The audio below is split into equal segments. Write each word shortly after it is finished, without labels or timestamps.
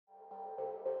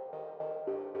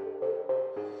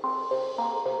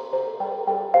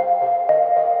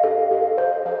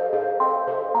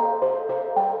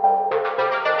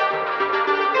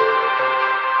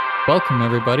Welcome,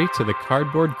 everybody, to the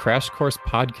Cardboard Crash Course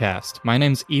podcast. My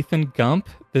name's Ethan Gump.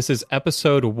 This is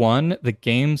episode 1, The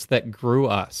Games That Grew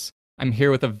Us. I'm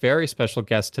here with a very special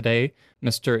guest today,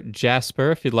 Mr.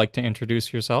 Jasper, if you'd like to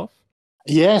introduce yourself.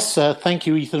 Yes, thank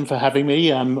you, Ethan, for having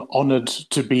me. I'm honored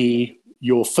to be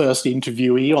your first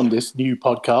interviewee on this new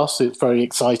podcast. It's very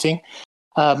exciting.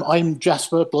 I'm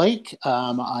Jasper Blake.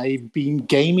 I've been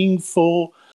gaming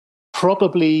for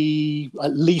probably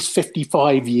at least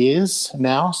 55 years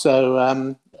now. So,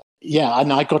 and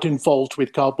I got involved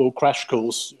with Cardboard Crash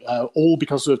Course all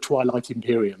because of Twilight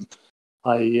Imperium.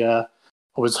 I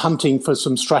was hunting for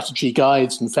some strategy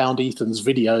guides and found Ethan's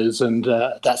videos, and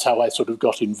that's how I sort of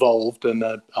got involved. And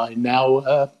I'm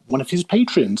now one of his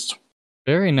patrons.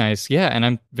 Very nice. Yeah, and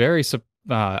I'm very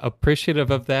appreciative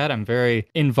of that. I'm very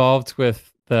involved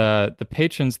with the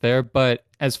patrons there. But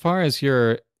as far as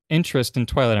your interest in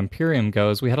Twilight Imperium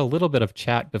goes, we had a little bit of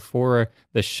chat before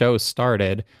the show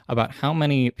started about how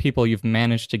many people you've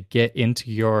managed to get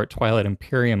into your Twilight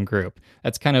Imperium group.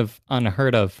 That's kind of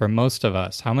unheard of for most of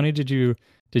us. How many did you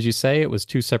say? It was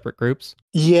 2 separate groups?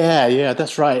 Yeah,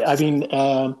 that's right. I mean,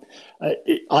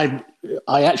 I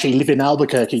actually live in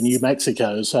Albuquerque, New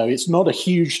Mexico, so it's not a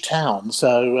huge town.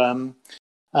 So,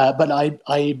 but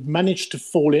I managed to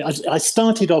fall in. I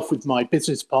started off with my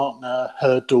business partner,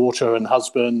 her daughter and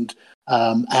husband,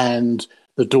 and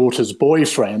the daughter's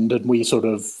boyfriend, and we sort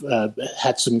of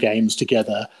had some games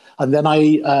together. And then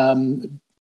I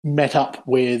met up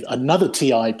with another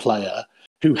TI player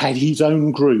who had his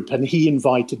own group, and he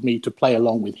invited me to play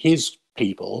along with his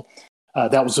people.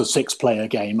 That was a 6-player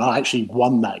game. I actually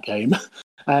won that game.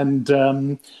 And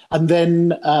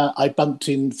then I bumped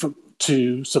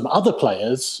into some other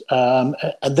players, and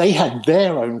they had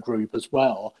their own group as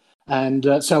well.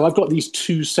 And so I've got these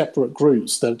 2 separate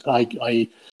groups that I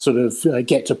sort of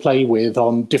get to play with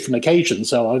on different occasions.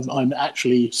 So I'm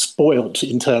actually spoilt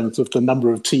in terms of the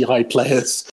number of TI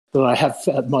players that I have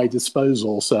at my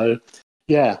disposal. So,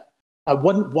 yeah.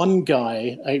 One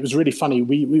guy, it was really funny.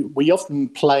 We often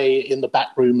play in the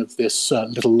back room of this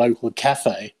little local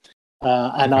cafe.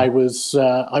 And I was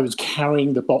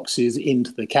carrying the boxes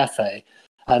into the cafe,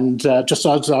 and just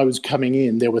as I was coming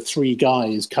in, there were 3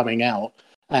 guys coming out,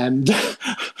 and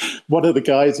one of the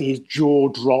guys, his jaw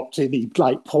dropped and he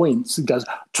points and goes,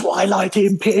 "Twilight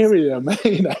Imperium,"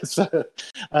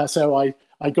 So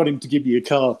I got him to give me a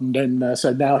card, and then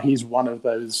so now he's one of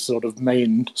those sort of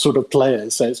main sort of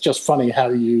players. So it's just funny how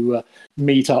you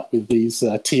meet up with these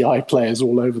TI players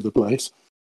all over the place.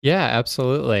 Yeah,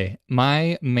 absolutely.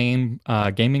 My main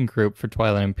gaming group for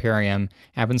Twilight Imperium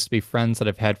happens to be friends that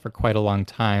I've had for quite a long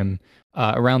time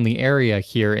around the area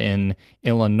here in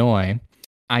Illinois.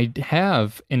 I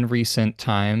have, in recent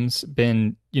times,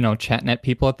 been, chatting at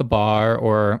people at the bar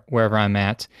or wherever I'm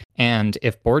at. And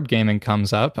if board gaming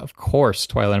comes up, of course,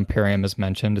 Twilight Imperium is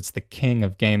mentioned. It's the king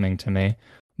of gaming to me.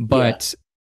 But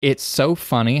it's so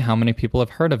funny how many people have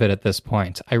heard of it at this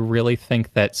point. I really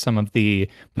think that some of the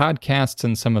podcasts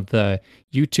and some of the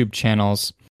YouTube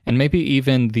channels, and maybe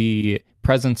even the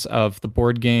presence of the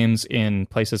board games in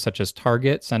places such as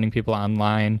Target, sending people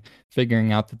online,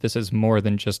 figuring out that this is more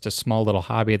than just a small little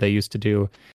hobby they used to do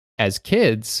as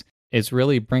kids, is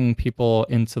really bringing people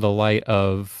into the light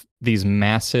of these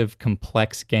massive,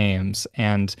 complex games.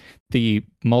 And the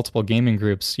multiple gaming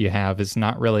groups you have is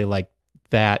not really like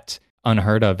that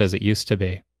unheard of as it used to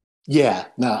be. Yeah,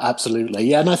 no, absolutely.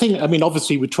 Yeah, and I mean,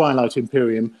 obviously with Twilight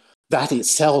Imperium, that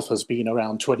itself has been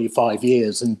around 25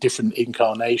 years in different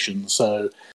incarnations.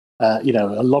 So, a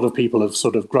lot of people have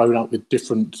sort of grown up with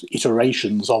different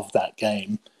iterations of that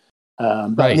game.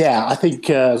 But right. Yeah, I think,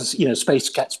 Space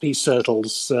Cats, Peace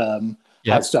Turtles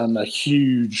has done a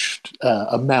huge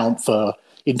amount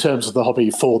in terms of the hobby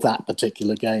for that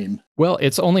particular game. Well,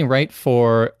 it's only right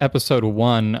for episode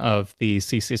 1 of the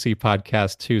CCC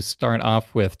podcast to start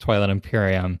off with Twilight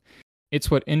Imperium.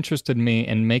 It's what interested me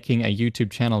in making a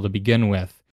YouTube channel to begin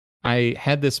with. I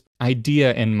had this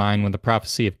idea in mind when the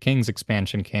Prophecy of Kings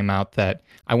expansion came out that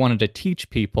I wanted to teach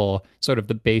people sort of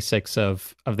the basics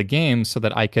of the game so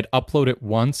that I could upload it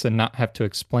once and not have to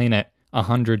explain it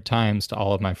 100 times to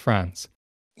all of my friends.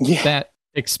 Yeah. That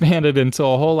expanded into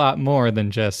a whole lot more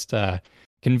than just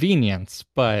convenience,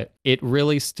 but it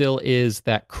really still is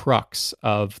that crux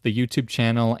of the YouTube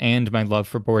channel and my love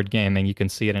for board gaming. You can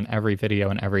see it in every video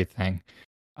and everything.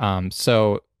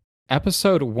 So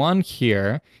episode 1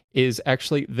 here is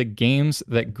actually the games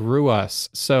that grew us.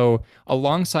 So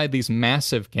alongside these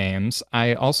massive games,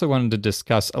 I also wanted to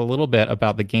discuss a little bit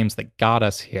about the games that got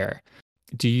us here.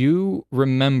 Do you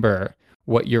remember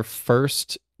what your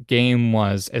first game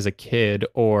was as a kid,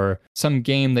 or some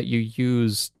game that you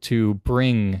use to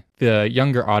bring the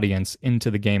younger audience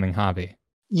into the gaming hobby.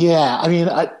 Yeah, I mean,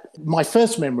 my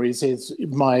first memories is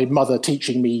my mother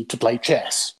teaching me to play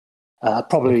chess.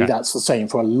 Probably Okay. that's the same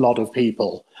for a lot of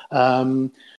people. I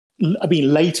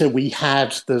mean, later we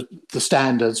had the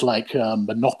standards like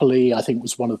Monopoly, I think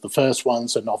was one of the first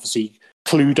ones, and obviously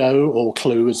Cluedo, or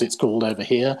Clue as it's called over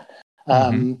here.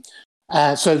 Hmm.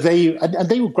 So they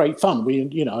were great fun.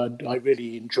 I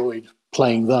really enjoyed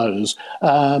playing those.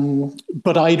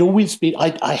 But I'd always been,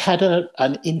 I had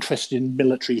an interest in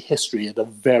military history at a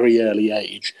very early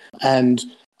age. And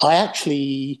I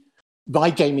actually, my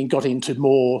gaming got into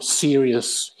more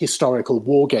serious historical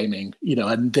wargaming,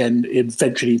 and then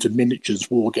eventually into miniatures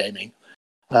wargaming.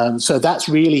 So that's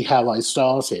really how I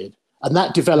started. And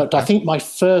that developed, I Okay. think, my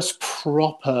first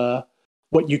proper,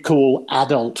 what you call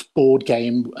adult board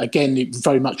game, again,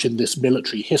 very much in this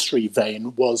military history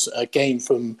vein, was a game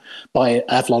by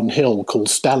Avalon Hill called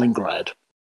Stalingrad,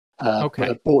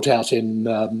 Okay. brought out in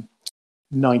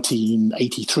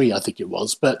 1983, I think it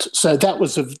was. But so that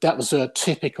was a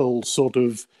typical sort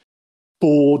of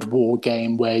board war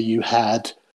game where you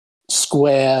had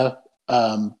square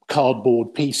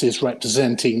cardboard pieces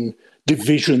representing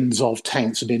divisions of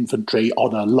tanks and infantry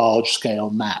on a large scale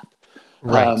map.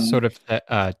 Right. Um, Sort of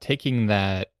taking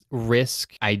that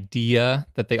Risk idea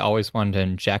that they always wanted to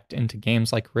inject into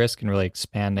games like Risk and really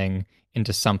expanding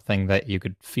into something that you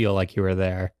could feel like you were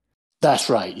there. that's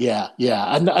right. Yeah,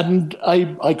 yeah. And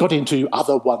I got into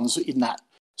other ones in that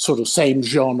sort of same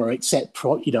genre, except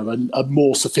a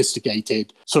more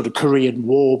sophisticated sort of Korean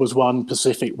War was one,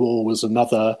 Pacific War was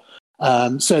another.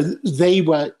 So they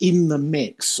were in the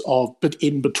mix of, but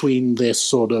in between this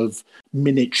sort of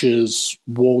miniatures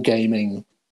wargaming,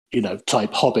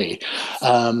 type hobby.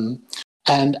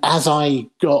 And as I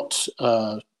got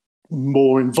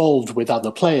more involved with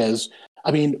other players,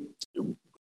 I mean,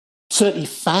 certainly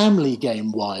family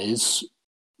game wise,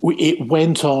 it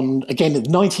went on again. The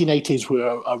 1980s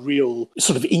were a real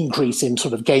sort of increase in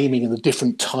sort of gaming and the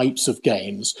different types of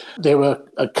games. There were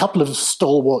a couple of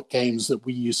stalwart games that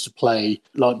we used to play,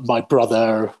 like my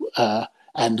brother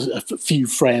and a few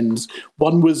friends.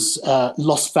 One was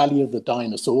Lost Valley of the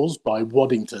Dinosaurs by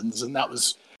Waddingtons, and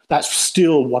that's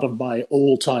still one of my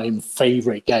all-time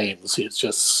favorite games. It's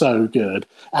just so good.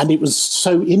 And it was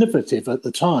so innovative at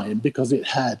the time because it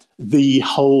had the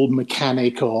whole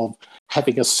mechanic of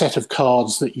having a set of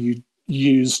cards that you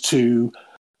use to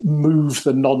move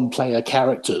the non-player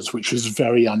characters, which was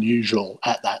very unusual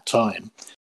at that time.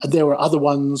 And there were other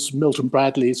ones, Milton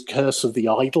Bradley's Curse of the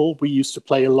Idol, we used to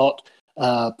play a lot.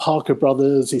 Parker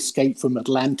Brothers' Escape from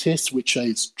Atlantis, which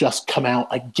has just come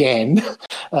out again.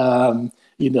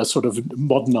 In a sort of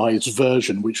modernized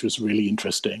version, which was really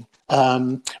interesting.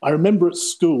 I remember at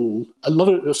school, a lot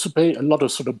of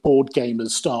sort of board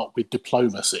gamers start with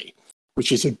Diplomacy,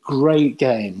 which is a great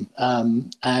game.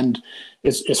 And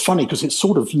it's funny because it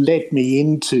sort of led me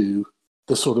into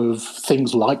the sort of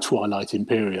things like Twilight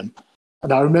Imperium.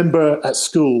 And I remember at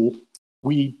school,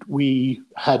 we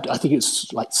had, I think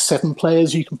it's like 7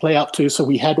 players you can play up to. So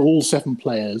we had all 7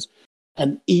 players.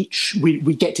 And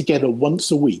we get together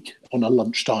once a week on a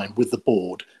lunchtime with the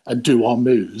board and do our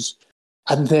moves.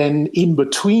 And then in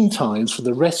between times for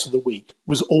the rest of the week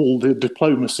was all the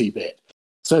diplomacy bit,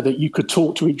 so that you could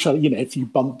talk to each other. If you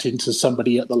bumped into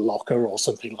somebody at the locker or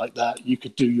something like that, you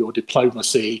could do your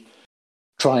diplomacy,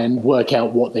 try and work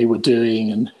out what they were doing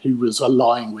and who was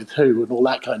allying with who and all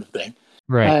that kind of thing.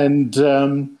 Right. And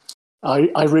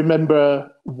I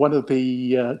remember one of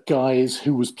the guys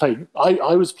who was playing,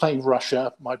 I was playing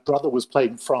Russia, my brother was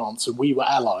playing France, and we were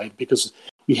allied because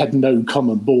we had no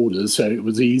common borders, so it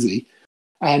was easy.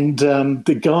 And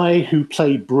the guy who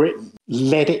played Britain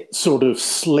let it sort of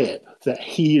slip that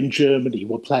he and Germany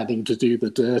were planning to do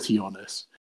the dirty on us.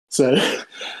 So,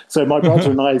 so my brother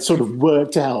and I sort of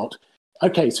worked out,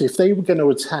 okay, so if they were going to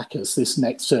attack us this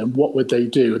next term, what would they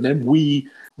do? And then we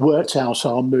worked out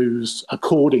our moves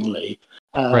accordingly.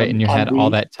 Right. And you had all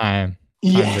We, that time to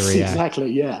yes, react.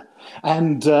 exactly, yeah,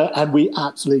 and we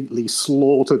absolutely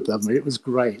slaughtered them. It was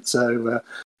great. So,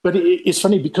 but it's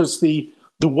funny because the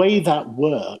way that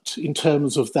worked in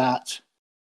terms of that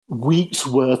week's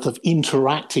worth of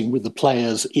interacting with the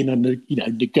players in a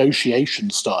negotiation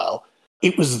style,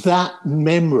 it was that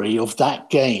memory of that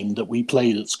game that we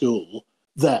played at school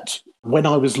that when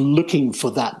I was looking for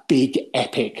that big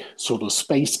epic sort of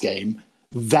space game,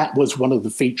 that was one of the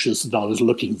features that I was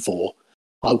looking for.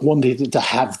 I wanted it to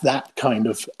have that kind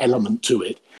of element to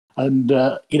it, and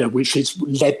which has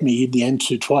led me in the end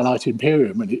to Twilight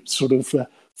Imperium, and it sort of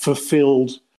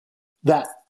fulfilled that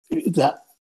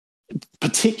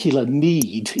particular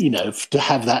need, to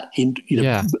have that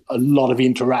Yeah. a lot of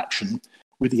interaction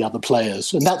with the other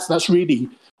players, and that's really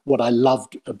what I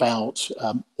loved about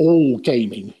all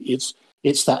gaming.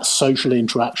 It's that social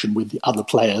interaction with the other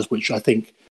players, which I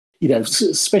think,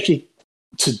 especially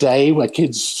today where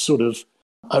kids sort of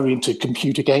are into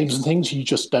computer games and things, you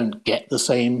just don't get the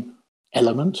same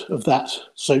element of that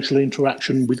social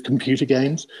interaction with computer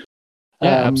games.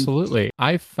 Yeah, Um, absolutely.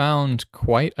 I found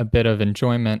quite a bit of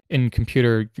enjoyment in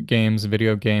computer games,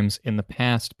 video games in the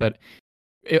past, but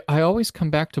I always come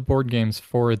back to board games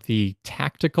for the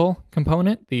tactical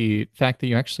component, the fact that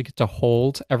you actually get to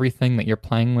hold everything that you're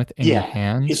playing with in your yeah,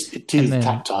 hands. it And is then,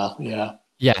 tactile. Yeah,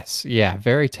 yes, yeah,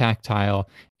 very tactile.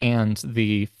 And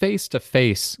the face to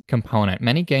face component.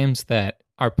 Many games that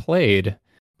are played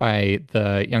by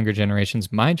the younger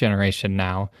generations, my generation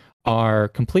now, are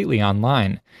completely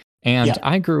online. And yeah,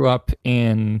 I grew up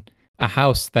in a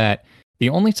house that the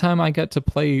only time I got to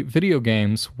play video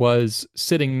games was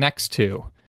sitting next to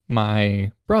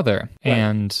my brother. right.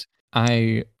 And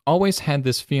I always had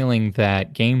this feeling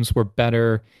that games were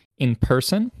better in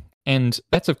person. And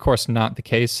that's of course not the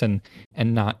case and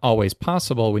not always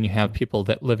possible when you have people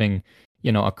that living,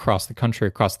 across the country,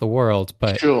 across the world.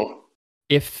 But Sure.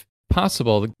 if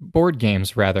possible, the board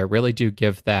games rather really do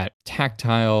give that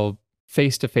tactile,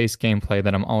 face to face gameplay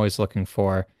that I'm always looking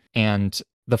for. And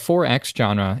the 4X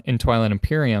genre in Twilight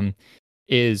Imperium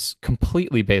is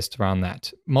completely based around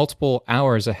that. Multiple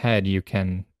hours ahead, you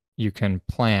can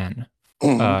plan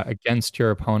Mhm. against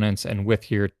your opponents and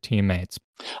with your teammates.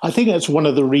 I think that's one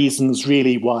of the reasons,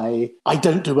 really, why I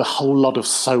don't do a whole lot of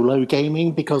solo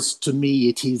gaming, because to me,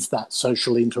 it is that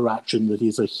social interaction that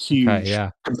is a Okay, huge yeah,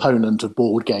 component of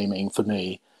board gaming for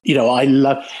me. I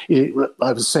love.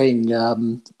 I was saying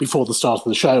before the start of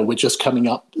the show, we're just coming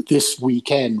up this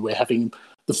weekend. We're having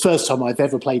the first time I've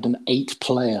ever played an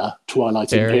 8-player Twilight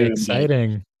very Imperium game.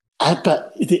 exciting.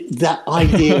 But that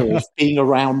idea of being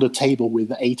around a table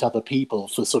with 8 other people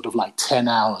for sort of like 10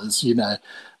 hours,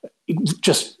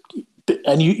 just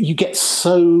and you get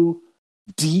so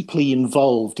deeply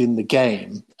involved in the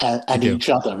game You and do. each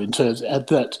other in terms of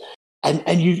that, and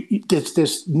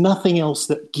there's nothing else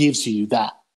that gives you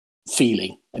that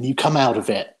feeling, and you come out of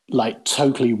it like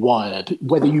totally wired,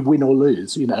 whether you win or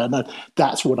lose, and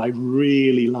that's what I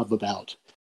really love about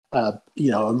a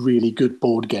really good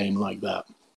board game like that.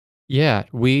 Yeah,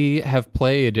 we have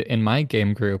played in my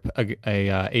game group a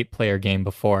 8-player game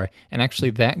before, and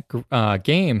actually that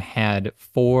game had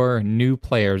 4 new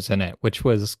players in it, which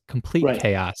was complete Right.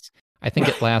 chaos. I think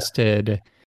it lasted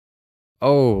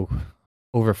oh,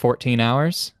 over 14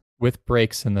 hours with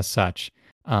breaks and the such.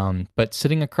 But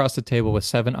sitting across the table with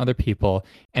 7 other people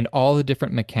and all the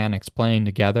different mechanics playing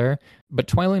together. But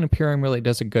Twilight Imperium really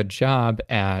does a good job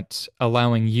at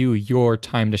allowing you your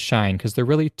time to shine because there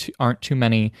really aren't too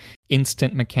many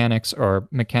instant mechanics or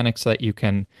mechanics that you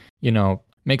can,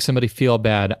 make somebody feel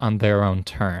bad on their own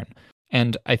turn.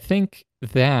 And I think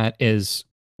that is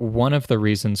one of the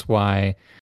reasons why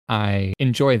I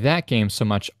enjoy that game so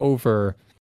much over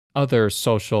other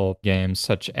social games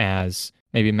such as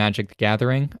maybe Magic the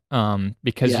Gathering,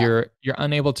 because Yeah. you're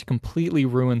unable to completely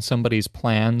ruin somebody's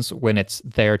plans when it's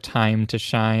their time to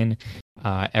shine.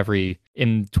 Every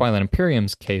in Twilight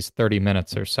Imperium's case, 30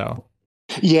 minutes or so.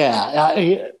 Yeah,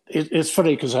 it's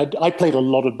funny because I played a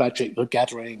lot of Magic the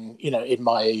Gathering, in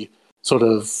my sort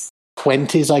of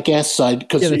 20s, I guess. Yeah,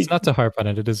 Because that's not to harp on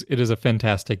it. It is a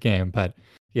fantastic game, but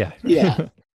yeah, yeah,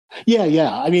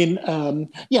 yeah. I mean,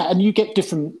 yeah, and you get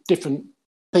different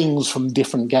things from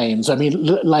different games. I mean,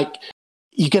 like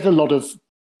you get a lot of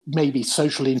maybe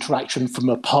social interaction from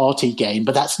a party game,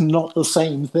 but that's not the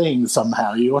same thing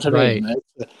somehow. You know what I right. mean?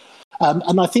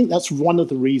 And I think that's one of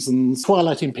the reasons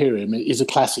Twilight Imperium is a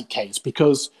classic case,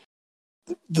 because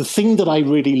the thing that I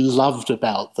really loved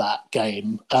about that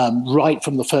game, right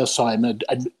from the first time, and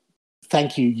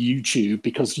thank you, YouTube,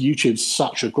 because YouTube's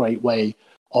such a great way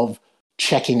of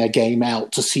checking a game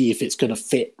out to see if it's going to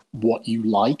fit what you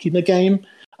like in a game.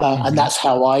 And Hmm. that's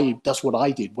what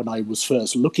I did when I was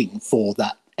first looking for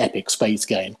that epic space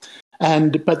game.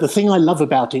 But the thing I love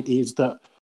about it is that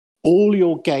all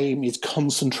your game is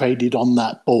concentrated on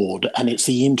that board, and it's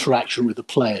the interaction with the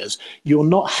players. You're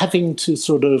not having to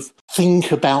sort of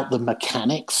think about the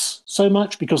mechanics so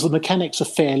much, because the mechanics are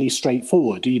fairly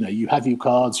straightforward. You have your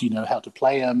cards, you know how to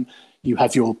play them. You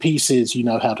have your pieces, you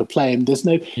know how to play them.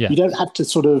 Yeah. You don't have to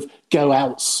sort of go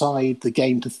outside the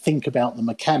game to think about the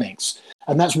mechanics.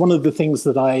 And that's one of the things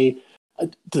that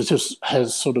just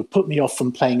has sort of put me off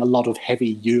from playing a lot of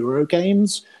heavy Euro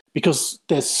games, because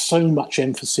there's so much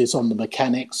emphasis on the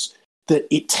mechanics that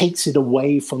it takes it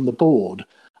away from the board.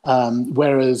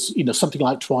 Whereas, something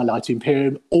like Twilight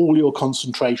Imperium, all your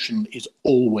concentration is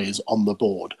always on the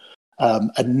board.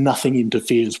 And nothing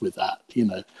interferes with that,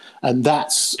 and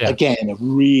that's again a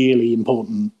really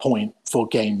important point for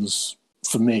games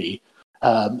for me,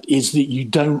 is that you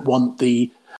don't want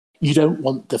the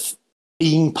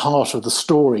being part of the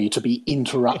story to be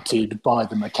interrupted by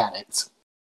the mechanics.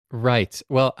 Right.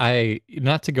 Well,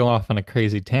 not to go off on a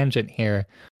crazy tangent here,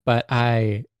 but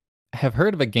I have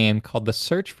heard of a game called The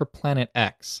Search for Planet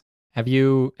X. Have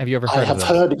you ever heard of this? I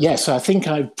have heard, yes. I think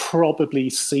I've probably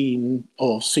seen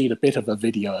a bit of a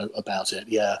video about it,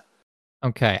 yeah.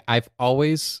 Okay, I've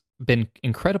always been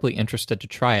incredibly interested to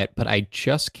try it, but I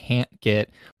just can't get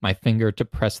my finger to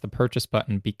press the purchase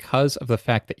button because of the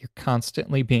fact that you're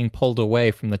constantly being pulled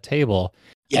away from the table.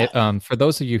 Yeah. For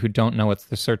those of you who don't know what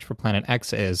The Search for Planet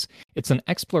X is, it's an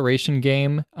exploration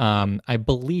game. I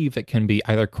believe it can be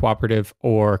either cooperative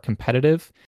or competitive.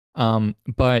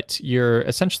 But you're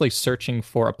essentially searching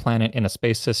for a planet in a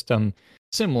space system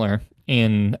similar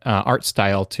in art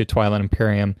style to Twilight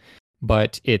Imperium,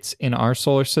 but it's in our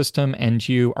solar system, and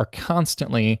you are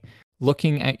constantly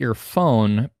looking at your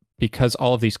phone because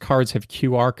all of these cards have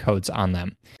QR codes on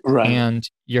them. Right. And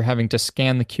you're having to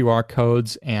scan the QR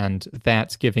codes, and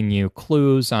that's giving you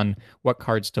clues on what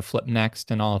cards to flip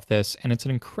next and all of this. And it's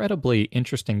an incredibly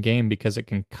interesting game because it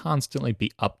can constantly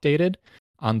be updated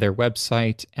on their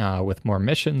website with more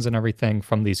missions and everything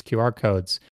from these QR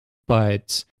codes.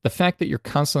 But the fact that you're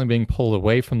constantly being pulled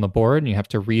away from the board and you have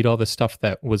to read all the stuff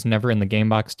that was never in the game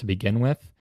box to begin with,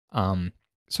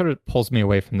 sort of pulls me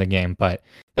away from the game. But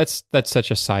that's such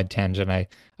a side tangent. I've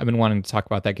been wanting to talk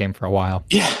about that game for a while.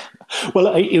 Yeah.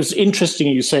 Well, it was interesting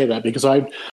you say that because I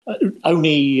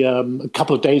only a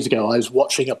couple of days ago I was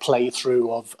watching a playthrough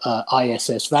of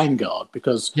ISS Vanguard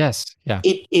because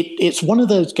it's one of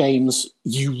those games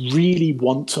you really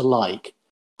want to like.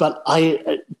 But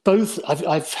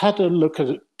I've had a look at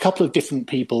a couple of different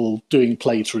people doing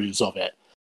playthroughs of it,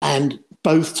 and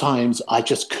both times I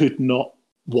just could not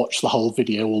watch the whole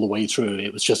video all the way through.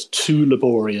 It was just too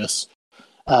laborious.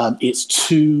 It's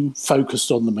too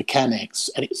focused on the mechanics,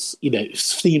 and it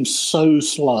seems so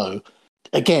slow.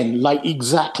 Again,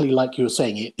 exactly like you were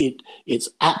saying, it's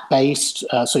app based,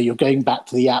 so you're going back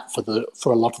to the app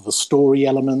for a lot of the story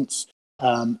elements,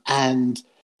 and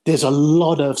there's a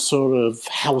lot of sort of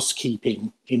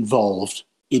housekeeping involved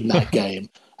in that game.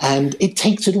 And it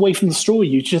takes it away from the story.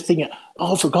 You just think,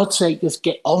 oh, for God's sake, just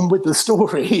get on with the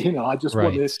story. I just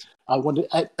want this.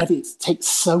 But it takes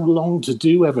so long to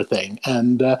do everything.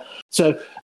 And so,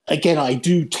 again, I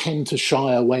do tend to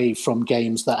shy away from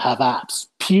games that have apps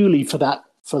purely for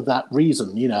that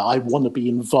reason. I want to be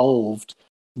involved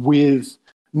with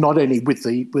not only with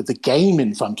the game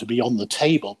in front of me on the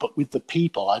table, but with the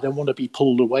people. I don't want to be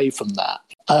pulled away from that.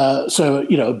 So,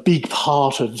 a big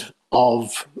part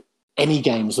of any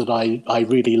games that I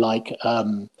really like,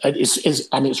 and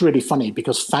it's really funny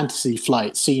because Fantasy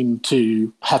Flight seem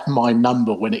to have my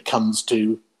number when it comes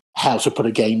to how to put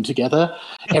a game together.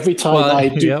 Every time I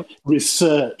do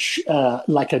research,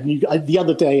 like the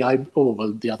other day,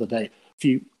 a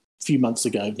few months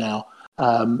ago now,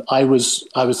 I was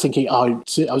thinking I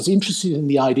was interested in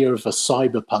the idea of a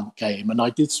cyberpunk game, and I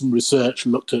did some research,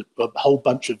 looked at a whole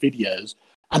bunch of videos,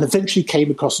 and eventually came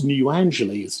across New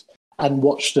Angeles and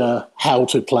watched a how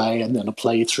to play and then a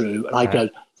playthrough, and I go,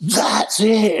 that's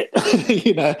it,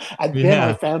 And then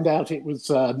I found out it was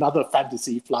another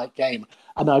Fantasy Flight game,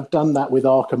 and I've done that with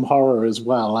Arkham Horror as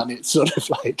well, and it's sort of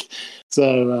like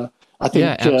so. I think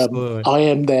I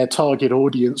am their target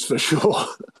audience for sure.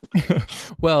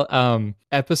 Well,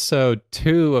 episode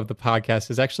 2 of the podcast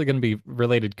is actually going to be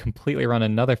related completely around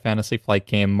another Fantasy Flight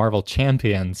game, Marvel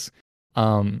Champions.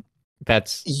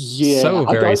 That's so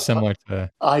very similar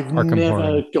to I've Arkham never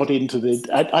Horror. got into the.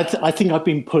 I think I've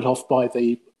been put off by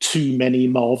the too many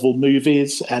Marvel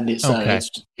movies, and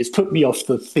it's put me off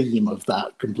the theme of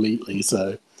that completely.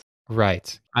 So,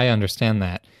 right, I understand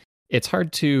that. It's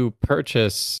hard to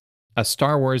purchase a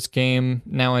Star Wars game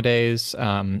nowadays,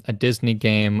 a Disney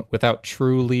game, without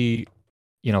truly,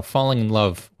 falling in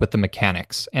love with the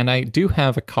mechanics. And I do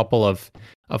have a couple of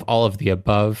all of the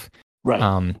above.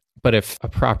 Right. But if a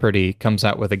property comes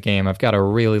out with a game, I've got to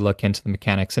really look into the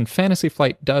mechanics. And Fantasy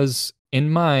Flight does,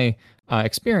 in my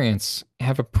experience,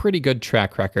 have a pretty good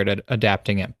track record at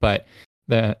adapting it. But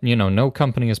no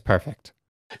company is perfect.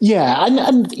 Yeah,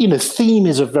 and theme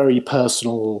is a very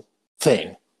personal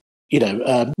thing.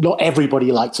 Not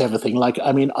everybody likes everything. Like,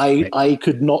 I mean, I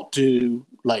could not do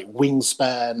like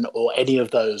Wingspan or any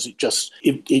of those. It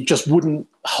just wouldn't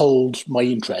hold my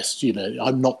interest.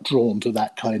 I'm not drawn to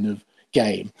that kind of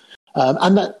game.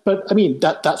 But I mean,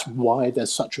 that's why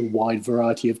there's such a wide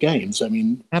variety of games. I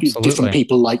mean, different Absolutely.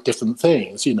 people like different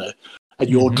things, and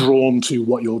you're Hmm. drawn to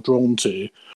what you're drawn to.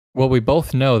 Well, we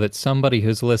both know that somebody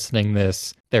who's listening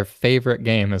this, their favorite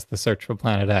game is The Search for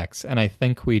Planet X, and I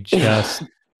think we just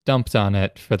dumped on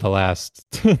it for the last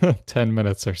 10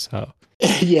 minutes or so.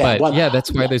 Yeah, But well, yeah,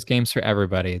 that's why yeah, there's games for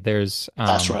everybody. that's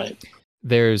right.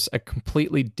 There's a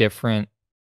completely different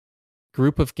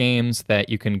group of games that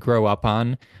you can grow up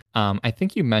on. I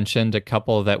think you mentioned a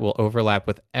couple that will overlap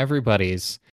with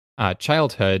everybody's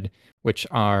childhood, which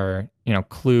are,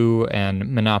 Clue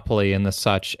and Monopoly and the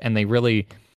such, and they really,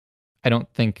 I don't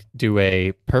think, do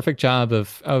a perfect job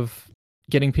of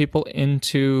getting people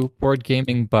into board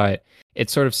gaming, but it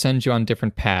sort of sends you on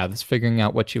different paths, figuring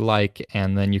out what you like,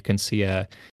 and then you can see a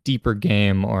deeper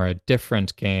game or a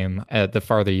different game the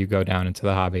farther you go down into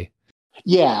the hobby.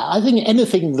 Yeah, I think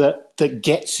anything that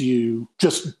gets you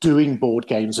just doing board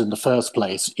games in the first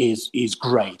place is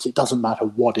great. It doesn't matter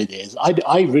what it is.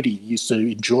 I really used to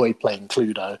enjoy playing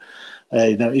Cluedo.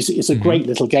 It's a Hmm. great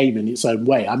little game in its own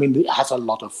way. I mean, it has a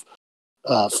lot of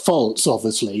faults,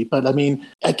 obviously, but I mean,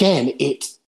 again,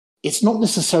 it's not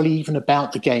necessarily even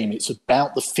about the game. It's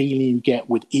about the feeling you get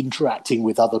with interacting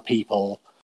with other people,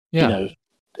 you Yeah. know,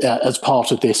 as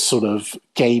part of this sort of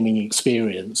gaming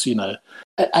experience.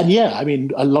 And yeah, I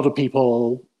mean, a lot of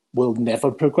people will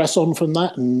never progress on from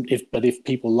that, but if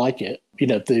people like it,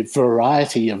 the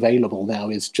variety available now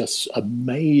is just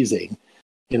amazing.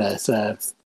 So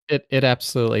It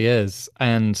absolutely is.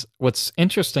 And what's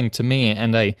interesting to me,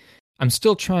 and I'm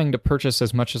still trying to purchase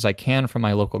as much as I can from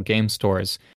my local game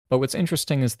stores, but what's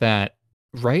interesting is that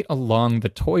right along the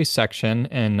toy section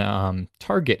in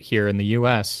Target here in the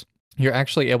US, you're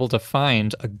actually able to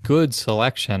find a good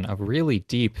selection of really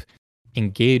deep,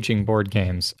 engaging board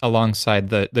games alongside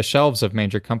the shelves of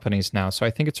major companies now. So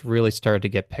I think it's really started to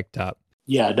get picked up.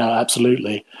 yeah, no,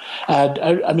 absolutely. And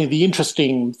I mean, the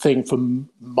interesting thing from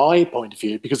my point of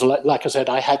view, because like I said,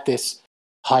 I had this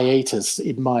hiatus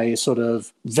in my sort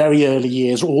of very early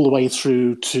years, all the way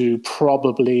through to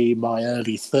probably my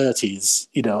early 30s.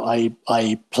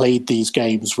 I played these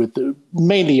games with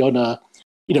mainly on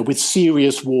with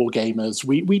serious war gamers.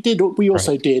 We Right.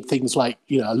 also did things like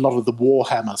a lot of the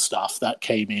Warhammer stuff that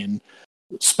came in,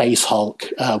 Space Hulk,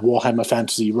 Warhammer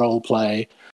Fantasy Roleplay,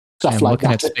 I stuff am like looking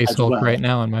that at Space as Hulk right well.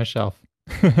 now on my shelf.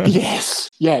 Yes,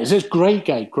 yeah, it's a great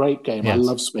game, great game. I Yes.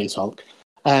 love Space Hulk,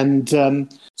 and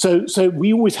so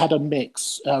we always had a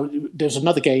mix. There's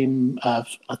another game. I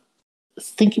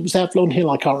think it was Avalon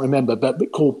Hill. I can't remember, but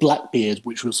called Blackbeard,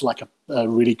 which was like a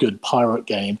really good pirate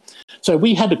game. So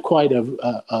we had quite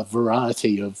a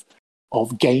variety of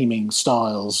gaming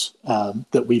styles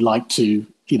that we like to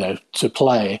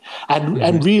play, and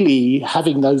Hmm. really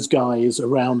having those guys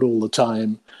around all the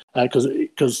time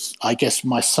because I guess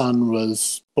my son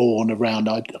was born around,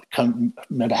 I can't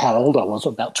remember how old I was,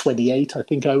 about 28 I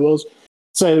think I was.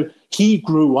 So he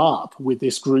grew up with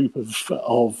this group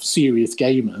of serious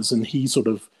gamers, and he sort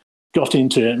of got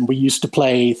into it. And we used to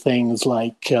play things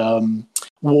like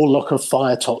Warlock of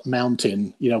Firetop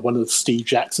Mountain, one of Steve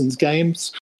Jackson's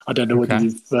games. I don't know Okay.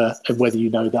 whether you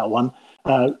know that one.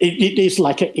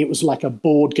 It was like a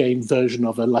board game version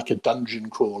of like a dungeon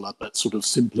crawler, but sort of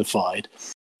simplified.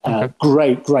 Okay.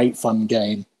 Great fun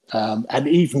game. And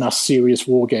even us serious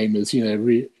war gamers,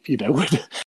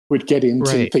 would get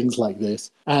into Right. things like this.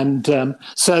 And and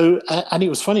it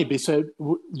was funny because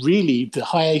really the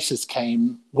hiatus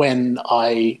came when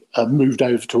I moved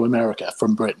over to America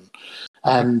from Britain.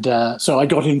 Okay. And so I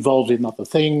got involved in other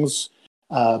things.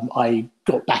 I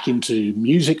got back into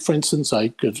music, for instance.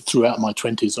 Throughout my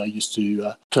 20s, I used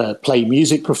to play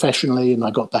music professionally, and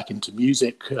I got back into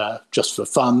music just for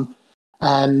fun.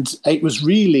 And it was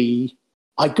really,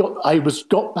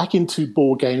 got back into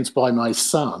board games by my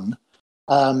son,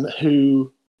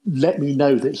 who let me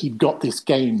know that he'd got this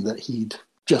game that he'd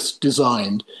just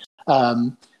designed.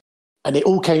 Um, and it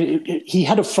all came. He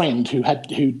had a friend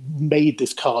who made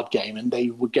this card game, and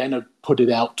they were going to put it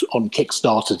out on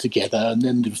Kickstarter together. And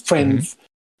then Hmm.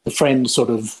 the friend sort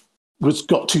of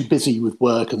got too busy with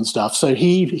work and stuff, so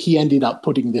he ended up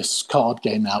putting this card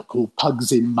game out called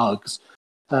Pugs in Mugs,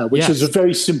 which is a Yes.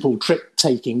 very simple trick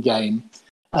taking game.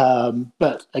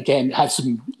 But again, has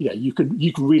some you can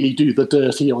really do the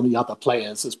dirty on the other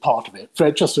players as part of it. So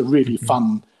it's just a really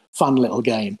Hmm. fun little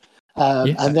game.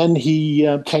 Yeah. And then he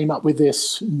came up with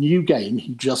this new game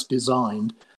he just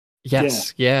designed. Yeah,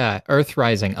 Yes. Yeah. Earth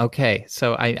Rising. Okay.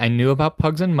 So I knew about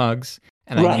Pugs and Mugs,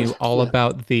 and I knew right. all Yeah,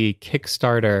 about the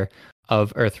Kickstarter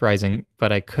of Earth Rising,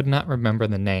 but I could not remember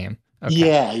the name. Okay.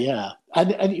 yeah.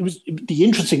 And it was the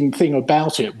interesting thing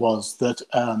about it was that.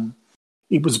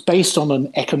 it was based on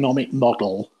an economic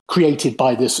model created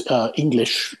by this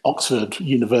English Oxford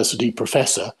University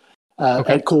professor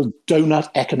called donut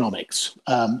economics.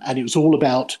 And it was all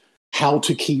about how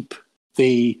to keep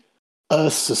the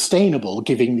Earth sustainable,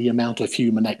 given the amount of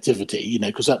human activity,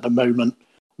 because at the moment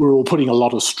we're all putting a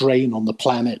lot of strain on the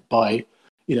planet by,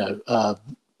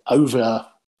 over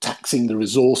taxing the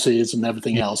resources and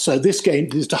everything else. So this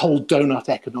the whole donut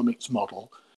economics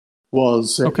model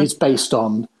is based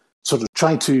on sort of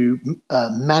trying to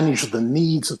manage the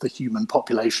needs of the human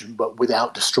population, but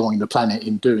without destroying the planet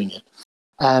in doing it.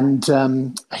 And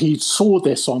he saw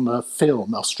this on a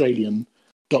film, Australian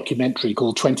documentary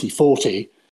called 2040,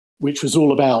 which was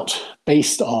all about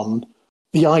based on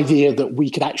the idea that we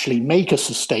could actually make a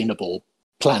sustainable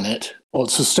planet or a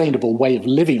sustainable way of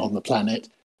living on the planet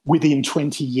within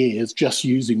 20 years, just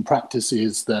using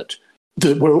practices that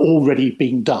were already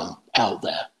being done out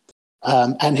there.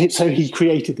 So he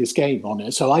created this game on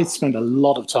it. So I spent a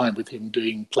lot of time with him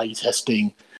doing play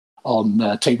testing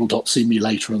on Tabletop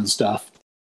Simulator and stuff.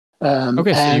 So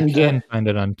you can find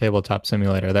it on Tabletop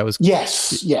Simulator. That was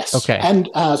yes. Okay, and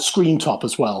ScreenTop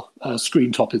as well.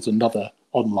 ScreenTop is another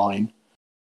online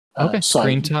site.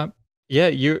 ScreenTop. Yeah,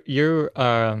 you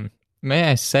may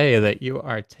I say that you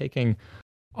are taking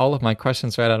all of my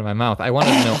questions right out of my mouth. I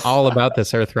wanted to know all about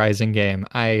this Earthrising game.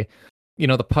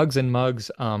 The Pugs and Mugs,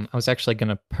 I was actually going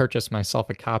to purchase myself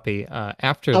a copy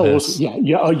after this.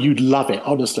 Yeah. Oh, you'd love it,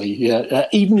 honestly. Yeah,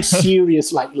 even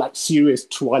serious, like serious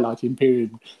Twilight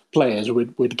Imperium players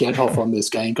would get off on this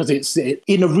game because it's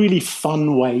in a really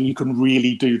fun way. You can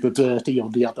really do the dirty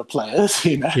on the other players,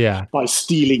 by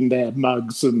stealing their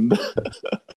mugs and.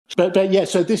 But yeah,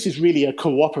 so this is really a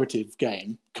cooperative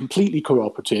game, completely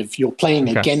cooperative. You're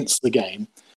playing against the game,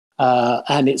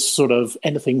 and it's sort of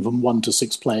anything from 1 to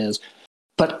 6 players.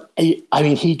 But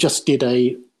he just did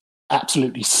a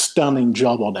absolutely stunning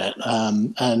job on it,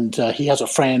 and he has a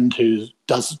friend who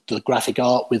does the graphic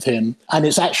art with him, and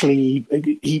it's actually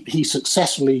he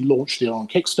successfully launched it on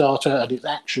Kickstarter, and it's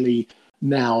actually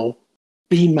now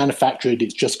being manufactured.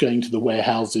 It's just going to the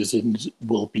warehouses and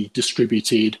will be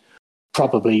distributed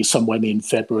probably somewhere in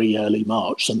February, early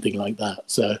March, something like that.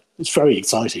 So it's very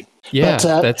exciting. Yeah,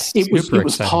 that's it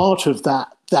was part of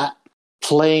that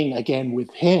playing again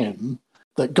with him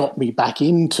that got me back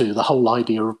into the whole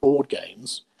idea of board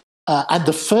games. And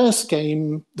the first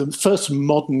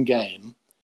modern game,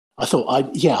 I thought, I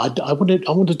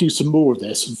want to do some more of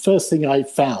this. And first thing I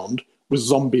found was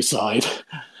Zombicide,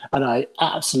 and I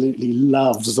absolutely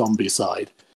loved Zombicide.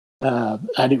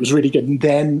 And it was really good. And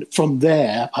then from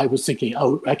there, I was thinking,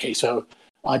 so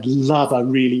I'd love a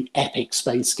really epic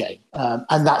space game.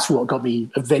 And that's what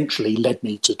eventually led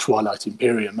me to Twilight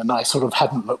Imperium. And I sort of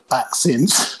haven't looked back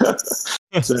since.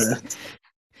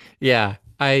 Yeah,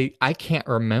 I can't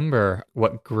remember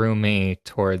what grew me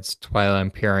towards Twilight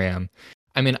Imperium.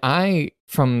 I mean, I,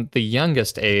 from the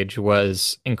youngest age,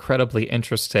 was incredibly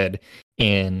interested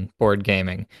in board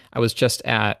gaming. I was just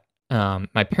at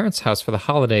my parents' house for the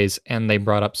holidays, and they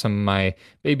brought up some of my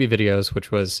baby videos,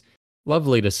 which was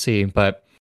lovely to see. But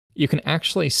you can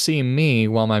actually see me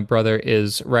while my brother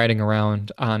is riding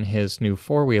around on his new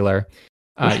 4-wheeler.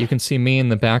 You can see me in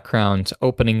the background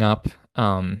opening up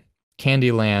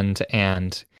Candyland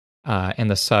and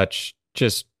the such,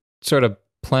 just sort of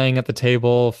playing at the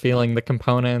table, feeling the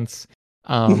components.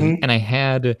 And I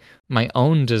had my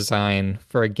own design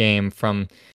for a game from,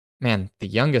 the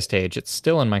youngest age. It's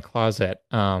still in my closet,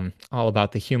 all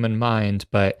about the human mind,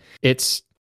 but it's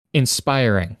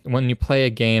inspiring when you play a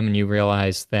game and you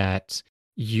realize that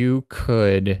you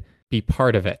could be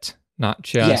part of it, not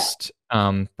just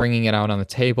bringing it out on the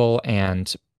table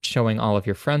and showing all of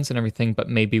your friends and everything, but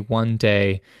maybe one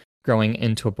day growing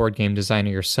into a board game designer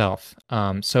yourself.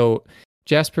 So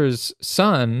Jasper's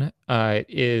son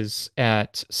is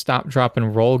at Stop, Drop,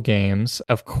 and Roll Games.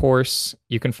 Of course,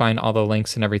 you can find all the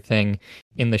links and everything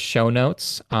in the show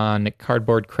notes on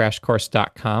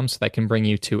cardboardcrashcourse.com, so that can bring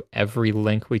you to every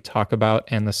link we talk about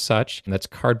and the such. That's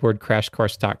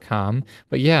cardboardcrashcourse.com.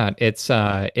 But yeah,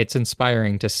 it's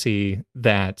inspiring to see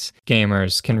that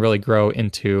gamers can really grow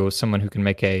into someone who can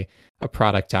make a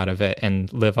product out of it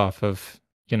and live off of,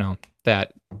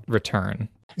 that return.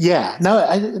 Yeah, no,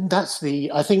 I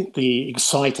think the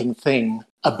exciting thing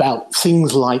about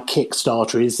things like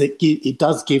Kickstarter is that it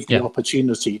does give the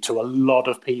opportunity to a lot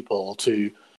of people to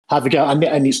have a go.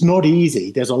 And it's not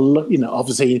easy. There's a lot,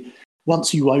 obviously,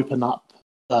 once you open up,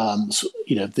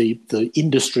 the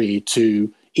industry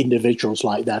to individuals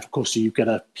like that, of course, you get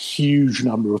a huge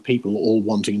number of people all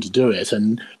wanting to do it,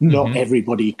 and not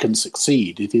everybody can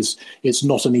succeed. It's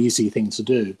not an easy thing to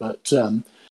do, but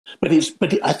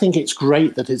I think it's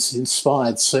great that it's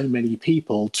inspired so many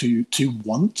people to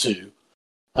want to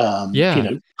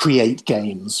Yeah. create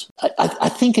games. I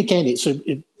think again,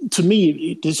 to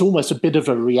me, it's almost a bit of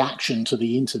a reaction to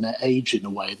the internet age in a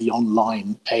way. The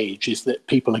online age is that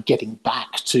people are getting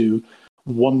back to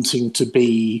wanting to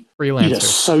be, Freelancers.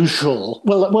 social.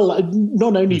 Well,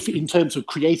 not only Mhm. in terms of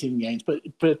creating games,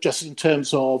 but just in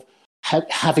terms of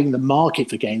having the market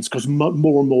for games, because more and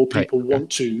more Right. people Okay. want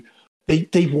to.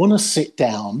 They want to sit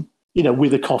down,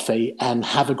 with a coffee and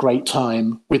have a great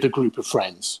time with a group of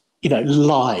friends,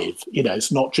 live.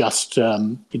 It's not just,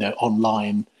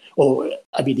 online, or,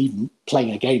 I mean, even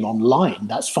playing a game online,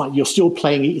 that's fine. You're still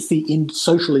playing. It's the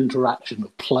social interaction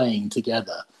of playing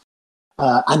together.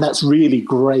 And that's really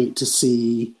great to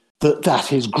see that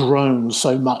has grown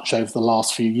so much over the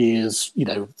last few years,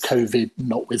 COVID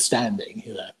notwithstanding.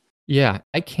 Yeah,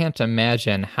 I can't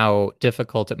imagine how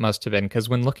difficult it must have been because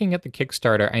when looking at the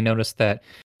Kickstarter, I noticed that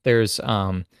there's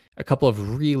a couple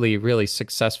of really, really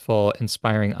successful,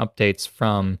 inspiring updates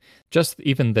from just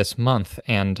even this month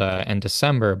and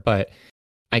December. But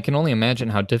I can only imagine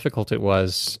how difficult it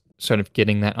was sort of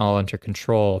getting that all under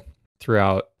control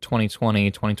throughout 2020,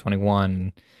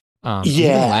 2021. And even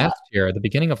Yeah, last year, the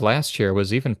beginning of last year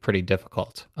was even pretty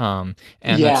difficult. And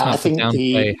that's yeah. I not to think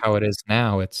downplay how it is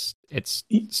now. It's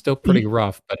still pretty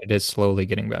rough, but it is slowly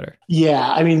getting better.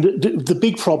 yeah. I mean, the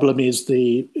big problem is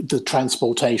the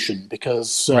transportation,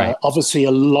 because Right. obviously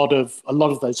a lot of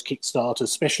those Kickstarters,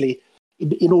 especially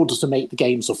in order to make the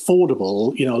games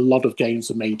affordable, a lot of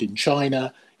games are made in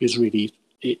China. It's really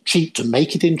cheap to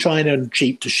make it in China and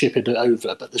cheap to ship it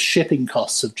over, but the shipping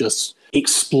costs have just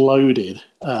exploded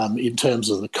in terms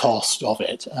of the cost of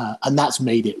it, and that's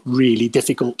made it really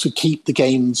difficult to keep the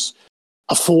games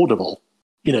affordable.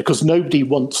 Because nobody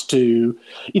wants to.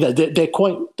 They're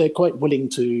quite willing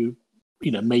to,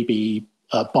 maybe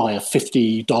buy a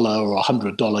 $50 or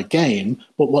 $100 game,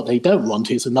 but what they don't want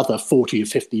is another 40 or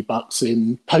 $50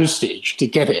 in postage to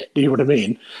get it. Do you know what I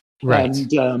mean? Right.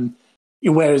 And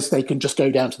whereas they can just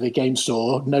go down to the game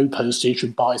store, no postage,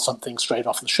 and buy something straight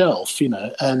off the shelf.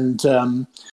 And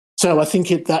so I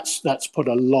think that's put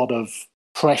a lot of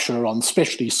pressure on,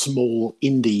 especially small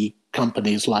indie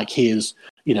companies like his,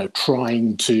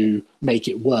 trying to make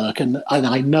it work. And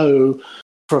I know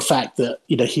for a fact that,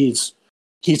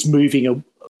 he's moving,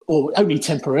 or only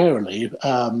temporarily,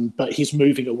 but he's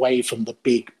moving away from the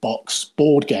big box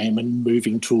board game and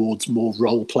moving towards more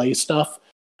role play stuff,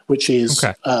 which is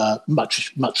Okay.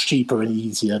 much cheaper and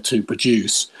easier to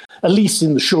produce, at least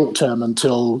in the short term,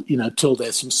 until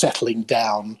there's some settling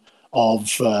down of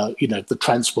the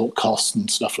transport costs and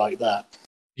stuff like that.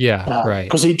 Yeah, right.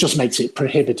 Because it just makes it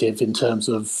prohibitive in terms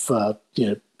of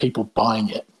people buying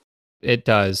it. It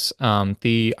does.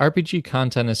 The RPG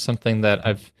content is something that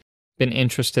I've been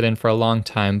interested in for a long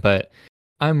time, but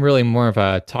I'm really more of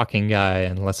a talking guy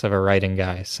and less of a writing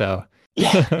guy. So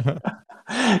Yeah,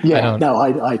 I yeah. don't. No,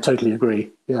 I totally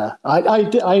agree. Yeah,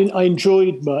 I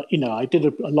enjoyed, I did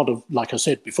a lot of, like I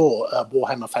said before,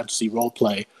 Warhammer Fantasy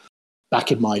roleplay back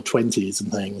in my 20s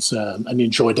and things, and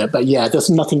enjoyed it. But yeah, there's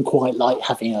nothing quite like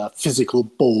having a physical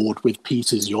board with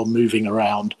pieces you're moving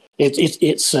around.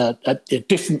 It's a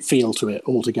different feel to it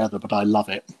altogether, but I love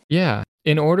it. Yeah.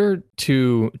 In order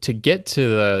to get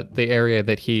to the area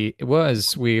that he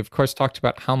was, we of course talked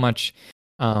about how much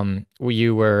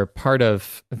you were part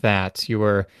of that. You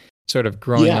were sort of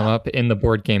growing him Yeah. up in the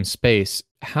board game space.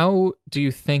 How do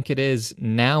you think it is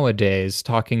nowadays,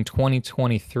 talking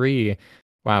 2023?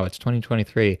 Wow, it's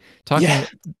 2023. Yeah. Talking,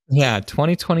 yeah,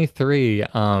 2023,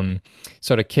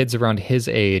 sort of kids around his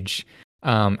age.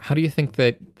 How do you think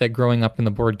that growing up in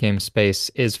the board game space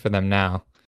is for them now?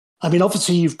 I mean,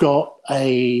 obviously, you've got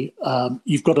a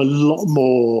lot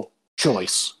more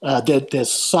choice.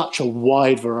 There's such a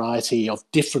wide variety of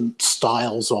different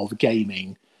styles of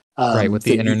gaming Right, with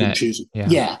the that you can internet. choose. Yeah.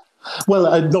 Yeah. Well,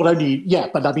 not only, yeah,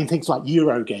 but I mean things like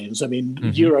Euro games. I mean,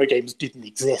 Mhm. Euro games didn't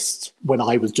exist when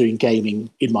I was doing gaming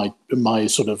in my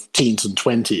sort of teens and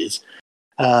 20s.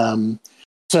 Um,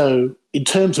 so in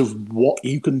terms of what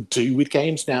you can do with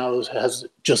games now has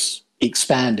just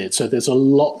expanded. So there's a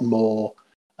lot more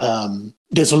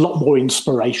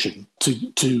inspiration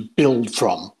to build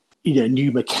from.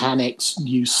 New mechanics,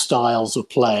 new styles of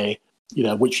play,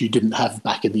 which you didn't have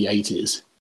back in the 80s.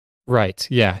 Right,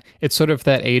 yeah. It's sort of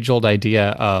that age-old idea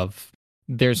of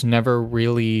there's never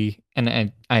really,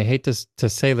 and I hate to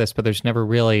say this, but there's never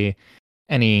really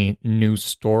any new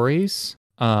stories,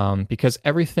 because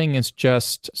everything is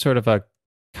just sort of a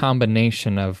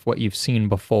combination of what you've seen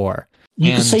before.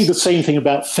 You could say the same thing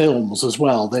about films as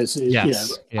well. There's,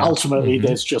 yes, yeah, ultimately,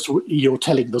 there's just you're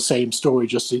telling the same story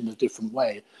just in a different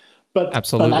way, but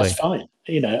that's absolutely, fine,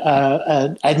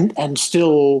 and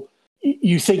still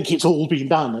you think it's all been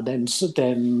done, and then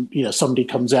somebody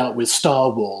comes out with Star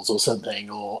Wars or something,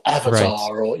 or right.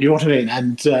 Avatar, or you know what I mean,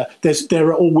 and there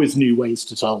are always new ways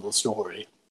to tell the story.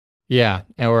 Yeah,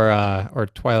 or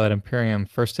Twilight Imperium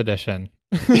First Edition.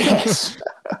 Yes.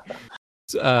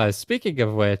 Speaking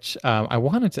of which, I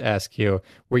wanted to ask you: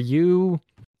 were you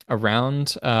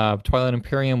around Twilight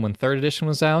Imperium when Third Edition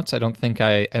was out? I don't think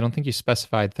you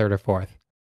specified third or fourth.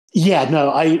 Yeah,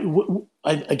 no,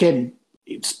 again,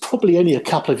 it's probably only a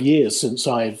couple of years since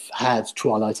I've had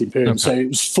Twilight Imperium.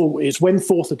 Okay. So it's when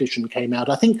fourth edition came out.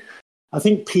 I think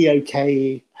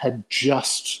POK had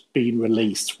just been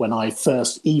released when I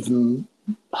first even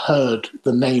heard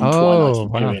the name Twilight Oh,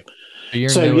 wow. Imperium. So you're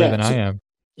So newer yeah, than I am.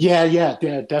 yeah,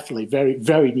 definitely, very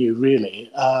very new,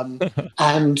 really.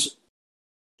 And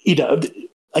you know,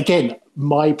 again,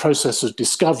 my process of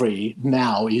discovery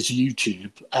now is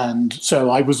YouTube. And so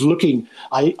I was looking,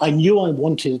 I knew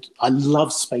I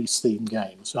love space themed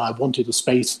games. I wanted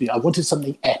I wanted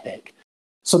something epic,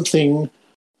 something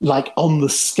like on the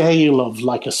scale of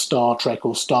like a Star Trek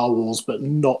or Star Wars, but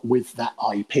not with that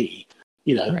IP,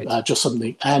 Right. just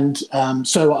something. And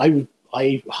so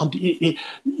I hunted.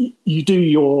 You do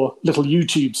your little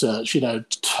YouTube search,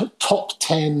 top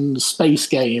 10 space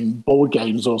game board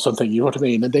games or something. You know what I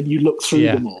mean? And then you look through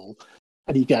Yeah. them all,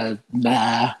 and you go,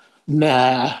 nah.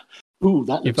 Ooh,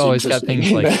 that You've looks always got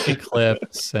interesting. things like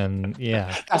Eclipse and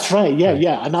yeah. That's right. Yeah, Right.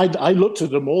 yeah. And I looked at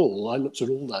them all. I looked at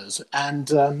all those,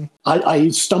 and I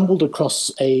stumbled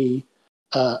across a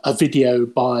video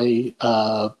by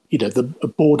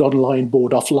the Board Online,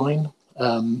 Board Offline.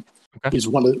 Okay. Is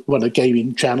one a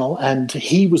gaming channel, and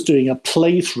he was doing a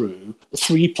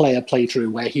 3-player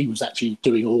playthrough where he was actually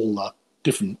doing all the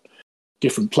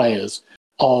different players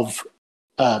of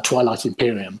Twilight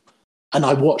Imperium, and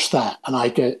I watched that, and I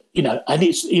go, and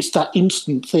it's that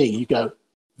instant thing. You go,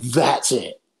 that's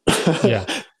it, Yeah.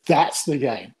 that's the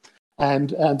game, and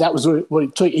that was what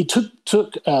it took. It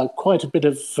took quite a bit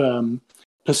of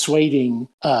persuading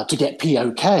to get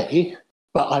POK.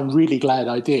 But I'm really glad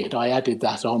I did. I added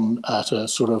that on at a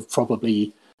sort of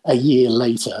probably a year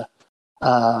later.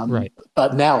 Right.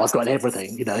 But now I've got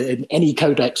everything. In any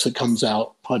codex that comes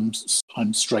out,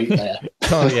 I'm straight there.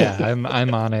 Oh yeah, I'm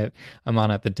on it. I'm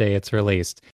on it the day it's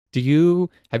released.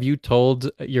 Have you told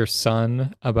your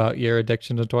son about your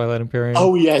addiction to Twilight Imperium?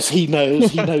 Oh yes, he knows.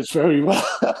 He knows very well.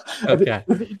 Okay.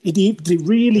 The Has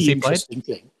really he played? interesting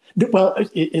thing. Well,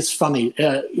 it's funny.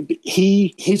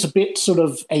 He's a bit sort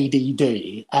of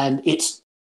ADD, and it's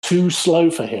too slow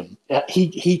for him.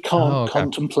 He can't Oh, okay.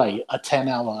 contemplate a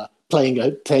 10-hour playing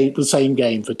the same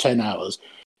game for 10 hours.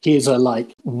 Here's a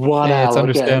like 1 Hey, it's hour game,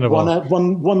 understandable.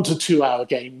 1 to 2 hour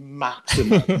game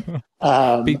maximum. People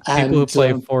who And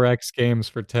play 4X games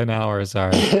for 10 hours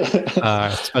are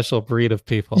a special breed of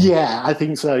people. Yeah, I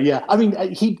think so. Yeah, I mean,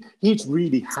 he's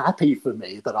really happy for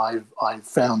me that I've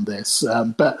found this.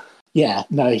 But yeah,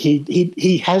 no,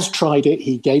 he has tried it.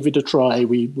 He gave it a try.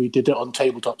 We did it on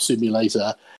Tabletop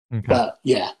Simulator. Okay. But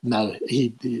yeah, no,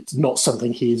 it's not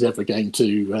something he's ever going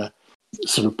to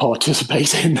sort of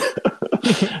participate in.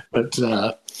 But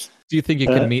Do you think you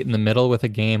could meet in the middle with a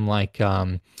game like,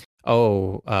 there's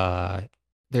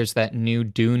that new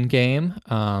Dune game.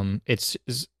 It's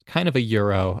kind of a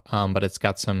Euro, but it's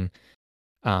got some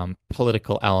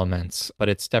political elements, but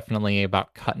it's definitely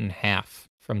about cut in half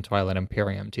from Twilight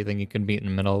Imperium. Do you think you could meet in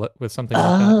the middle with something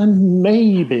like that?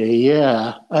 maybe,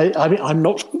 yeah. I mean, I'm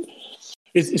not.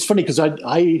 It's funny because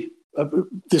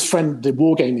this friend, the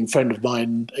wargaming friend of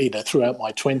mine, throughout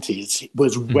my 20s,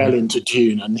 was well into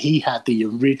Dune, and he had the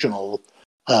original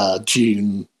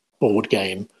Dune board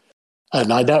game,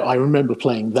 and I remember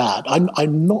playing that.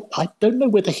 I'm not. I don't know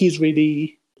whether he's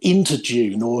really into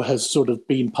Dune or has sort of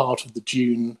been part of the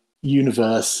Dune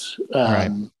universe Right.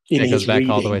 in It goes his back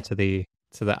reading. all the way to the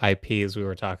IPs we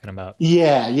were talking about.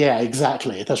 Yeah,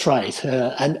 exactly. That's right.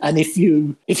 And if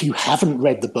you haven't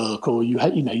read the book or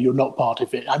you're not part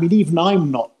of it. I mean, even I'm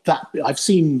not that. I've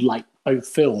seen like both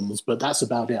films, but that's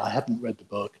about it. I haven't read the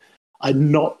book.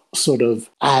 I'm not sort of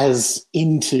as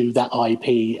into that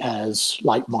IP as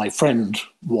like my friend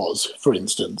was, for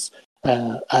instance.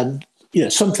 And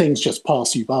some things just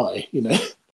pass you by. They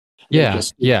Yeah,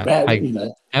 just yeah.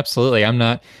 I absolutely. I'm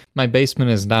not. My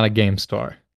basement is not a game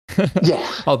store. Yeah.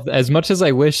 As much as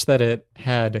I wish that it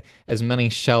had as many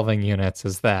shelving units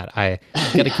as that, I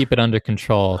got to keep it under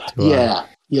control to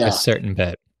Yeah. a certain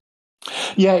bit.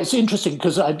 Yeah, it's interesting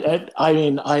because I'm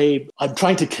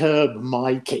trying to curb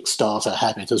my Kickstarter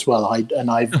habit as well.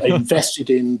 I've invested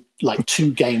in like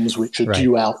two games which are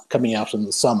Right. coming out in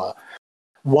the summer.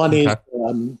 One is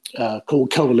Okay.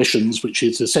 called Coalitions, which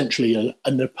is essentially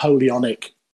a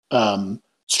Napoleonic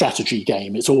strategy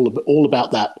game. It's all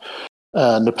about that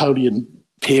Napoleon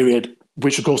period,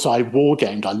 which of course I war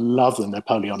gamed. I love the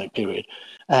Napoleonic period,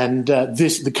 and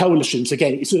the Coalitions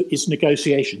again. It's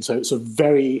negotiation, so it's a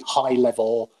very high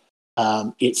level.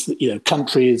 It's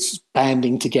countries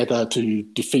banding together to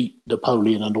defeat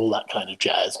Napoleon and all that kind of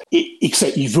jazz.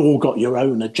 Except you've all got your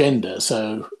own agenda,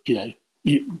 so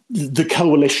the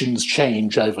coalitions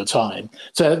change over time.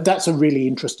 So that's a really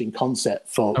interesting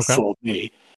concept Okay. for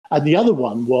me. And the other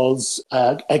one was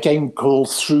a game called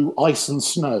Through Ice and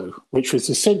Snow, which was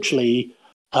essentially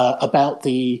about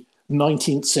the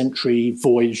 19th century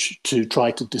voyage to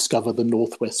try to discover the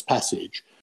Northwest Passage.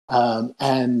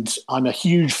 And I'm a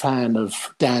huge fan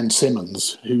of Dan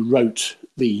Simmons, who wrote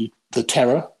the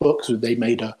Terror books. They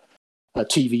made a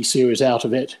TV series out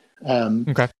of it.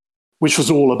 Okay. Which was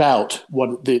all about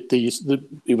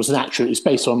it's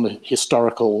based on the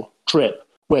historical trip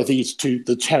where these two,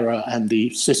 the Terror and the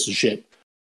sister ship,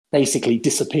 basically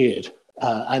disappeared,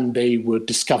 and they were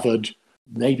discovered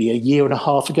maybe a year and a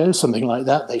half ago, something like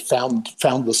that. They found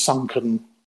the sunken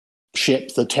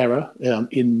ship, the Terror,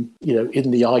 in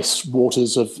the ice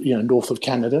waters of north of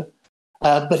Canada.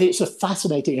 But it's a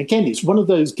fascinating. Again, it's one of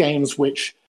those games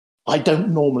which I don't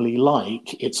normally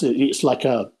like. It's like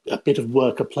a bit of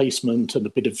worker placement and a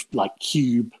bit of like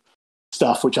cube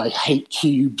stuff, which I hate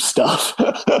cube stuff.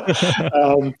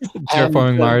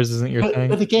 Terraforming Mars isn't your thing?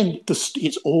 But again,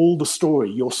 it's all the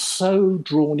story. You're so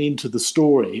drawn into the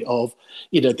story of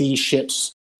these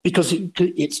ships because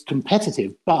it's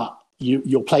competitive, but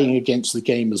you're playing against the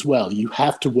game as well. You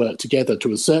have to work together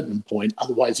to a certain point,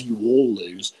 otherwise you all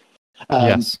lose.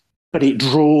 Yes. But it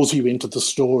draws you into the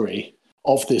story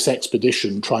of this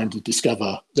expedition trying to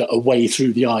discover a way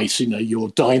through the ice. You're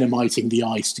dynamiting the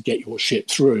ice to get your ship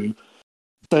through,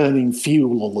 burning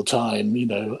fuel all the time,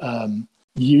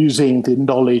 using the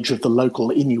knowledge of the local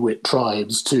Inuit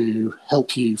tribes to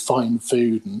help you find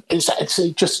food. And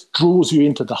it just draws you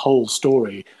into the whole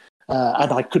story.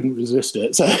 And I couldn't resist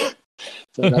it. So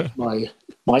that's my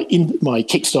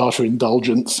Kickstarter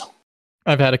indulgence.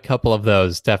 I've had a couple of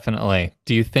those, definitely.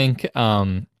 Do you think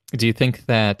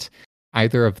that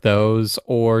either of those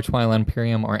or Twilight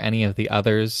Imperium or any of the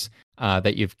others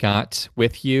that you've got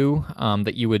with you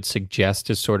that you would suggest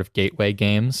as sort of gateway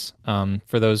games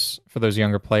for those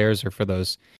younger players or for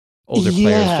those older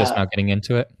players just now getting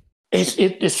into it?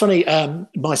 It's funny.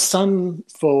 My son,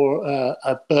 for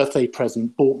a birthday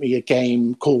present, bought me a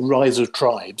game called Rise of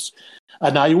Tribes,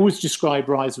 and I always describe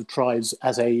Rise of Tribes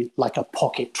as like a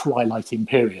pocket Twilight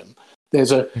Imperium.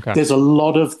 There's a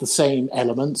lot of the same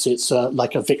elements. It's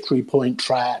like a victory point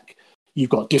track. You've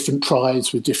got different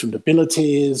tribes with different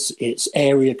abilities. It's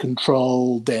area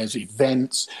control. There's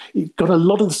events. You've got a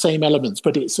lot of the same elements,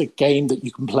 but it's a game that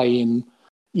you can play in,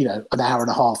 an hour and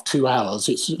a half, 2 hours.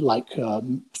 It's like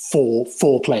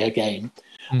four player game,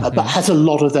 but has a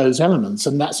lot of those elements,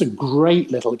 and that's a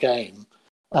great little game.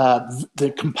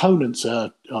 The components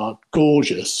are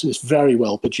gorgeous. It's very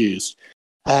well produced,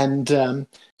 and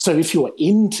so if you're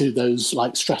into those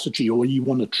like strategy or you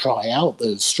want to try out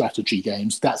those strategy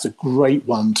games, that's a great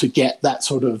one to get that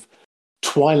sort of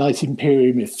Twilight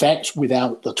Imperium effect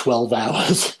without the 12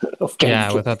 hours of gameplay.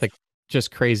 Yeah, without the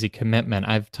just crazy commitment.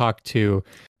 I've talked to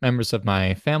members of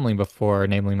my family before,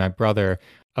 namely my brother,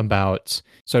 about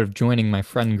sort of joining my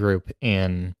friend group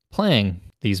in playing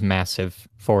these massive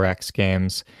 4X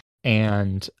games.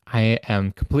 And I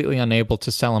am completely unable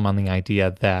to sell them on the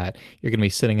idea that you're going to be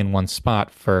sitting in one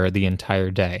spot for the entire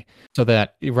day. So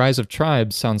that Rise of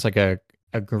Tribes sounds like a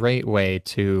great way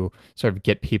to sort of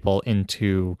get people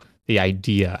into the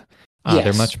idea. Yes.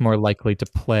 They're much more likely to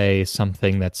play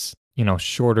something that's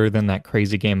shorter than that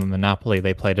crazy game of Monopoly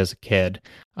they played as a kid,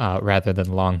 rather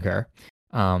than longer.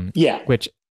 Which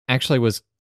actually was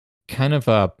kind of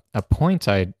a point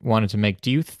I wanted to make.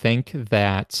 Do you think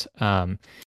that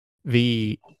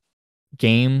the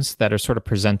games that are sort of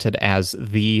presented as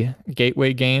the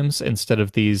gateway games instead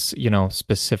of these,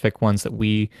 specific ones that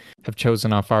we have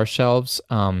chosen off our shelves,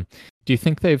 do you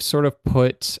think they've sort of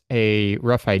put a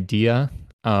rough idea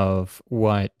of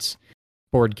what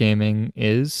board gaming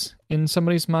is in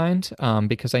somebody's mind?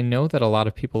 Because I know that a lot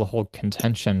of people hold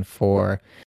contention for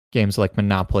games like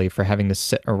Monopoly for having to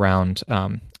sit around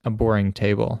a boring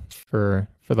table for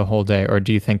the whole day. Or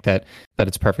do you think that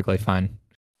it's perfectly fine?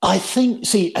 I think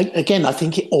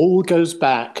it all goes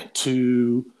back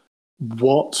to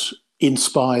what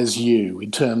inspires you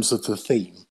in terms of the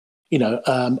theme?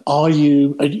 Are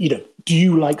you, do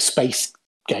you like space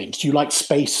games? Do you like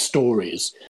space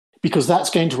stories? Because that's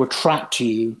going to attract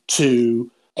you to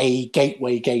a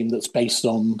gateway game that's based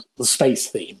on the space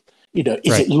theme. Is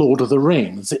Right. it Lord of the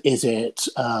Rings? Is it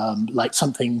like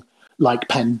something like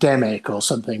Pandemic or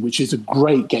something, which is a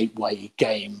great gateway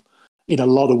game in a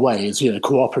lot of ways,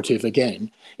 cooperative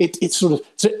again. It's sort of,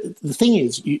 so the thing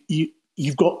is,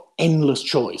 you've got endless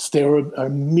choice. There are a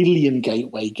million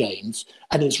gateway games,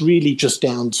 and it's really just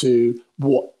down to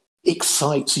what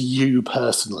excites you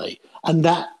personally. And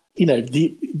that,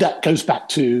 that goes back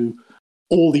to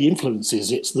all the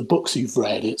influences. It's the books you've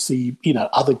read, it's the,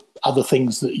 other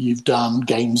things that you've done,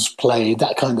 games played,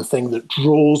 that kind of thing that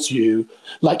draws you,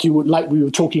 like we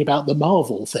were talking about the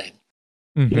Marvel thing.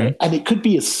 Hmm. And it could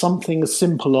be something as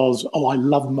simple as, oh, I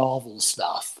love Marvel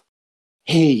stuff.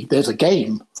 Hey, there's a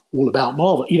game all about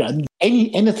Marvel.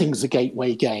 Anything's a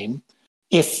gateway game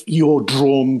if you're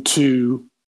drawn to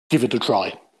give it a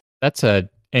try. That's a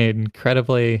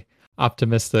incredibly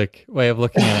optimistic way of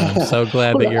looking at it. I'm so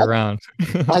glad that you're Well, around.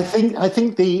 I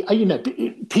think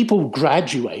the people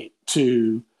graduate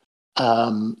to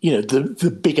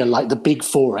the bigger, like the big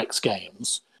 4X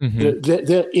games. Hmm.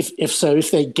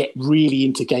 If they get really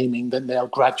into gaming, then they'll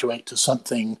graduate to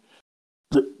something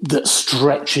that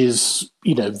stretches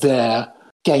their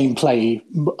gameplay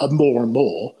more and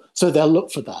more. So they'll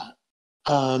look for that.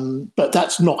 But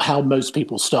that's not how most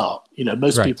people start.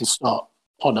 Most Right. people start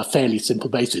on a fairly simple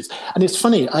basis. And it's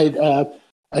funny,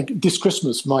 this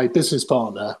Christmas, my business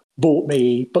partner bought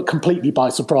me, but completely by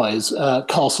surprise,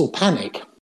 Castle Panic,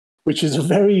 which is a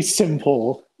very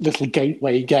simple little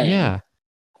gateway game. Yeah.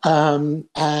 And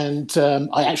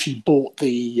I actually bought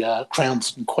the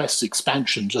Crowns and Quests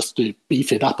expansion just to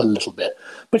beef it up a little bit.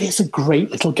 But it's a great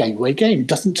little gateway game. It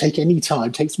doesn't take any time.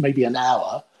 It takes maybe an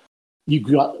hour.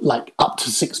 You've got like up to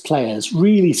 6 players.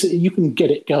 Really, so you can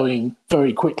get it going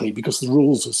very quickly because the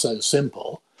rules are so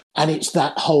simple. And it's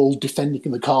that whole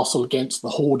defending the castle against the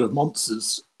horde of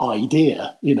monsters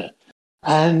idea.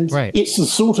 And Right. it's the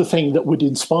sort of thing that would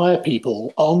inspire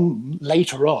people on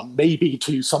later on, maybe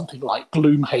to something like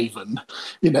Gloomhaven,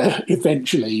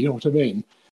 eventually, you know what I mean?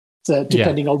 So Yeah.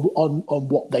 depending on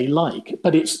what they like.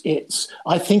 But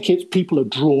I think it's people are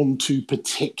drawn to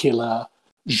particular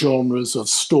genres of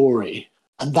story,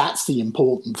 and that's the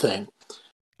important thing.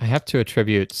 I have to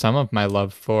attribute some of my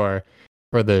love for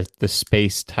the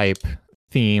space type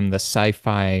theme, the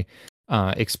sci-fi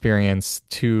experience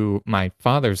to my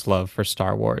father's love for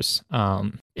Star Wars.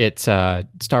 It's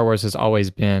Star Wars has always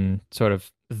been sort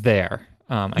of there.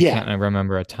 I Yeah. can't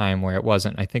remember a time where it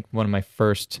wasn't. I think one of my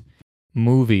first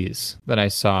movies that I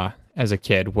saw as a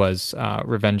kid was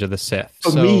Revenge of the Sith.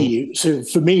 For me,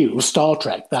 it was Star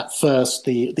Trek. That first,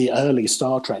 the early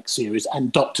Star Trek series, and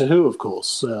Doctor Who, of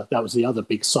course. That was the other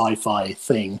big sci-fi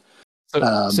thing.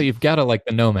 So you've got to like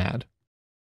the Nomad.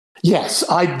 Yes,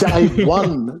 I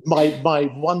won my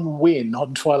one win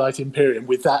on Twilight Imperium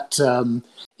with that.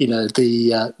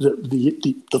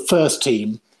 The first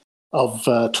team of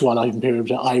Twilight Imperium.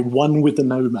 I won with the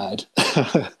Nomad.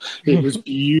 It was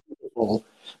beautiful.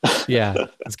 Yeah,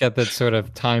 it's got that sort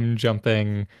of time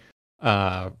jumping,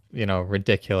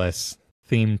 ridiculous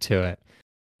theme to it.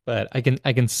 But I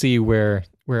can see where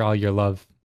all your love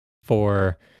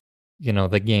for,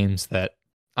 the games that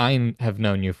I have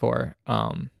known you for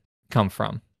come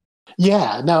from.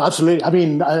 Yeah, no, absolutely. I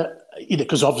mean,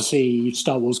 because obviously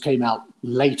Star Wars came out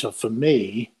later for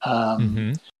me.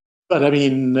 Hmm. But I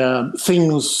mean,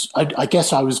 things. I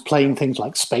guess I was playing things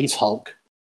like Space Hulk,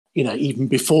 even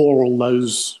before all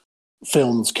those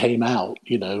films came out.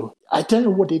 I don't know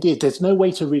what it is. There's no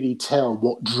way to really tell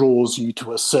what draws you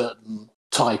to a certain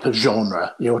type of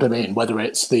genre. You know what I mean? Whether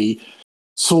it's the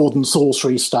sword and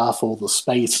sorcery stuff or the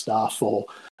space stuff or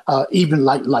even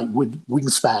like with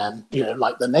Wingspan,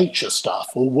 like the nature stuff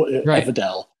or Right.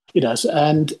 Everdell,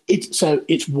 and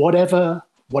it's whatever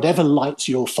lights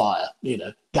your fire.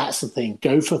 That's the thing.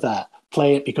 Go for that.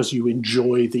 Play it because you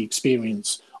enjoy the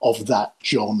experience of that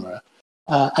genre,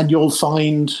 and you'll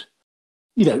find,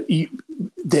 you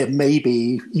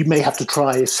may have to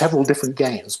try several different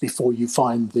games before you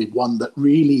find the one that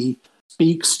really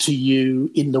speaks to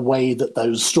you in the way that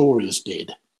those stories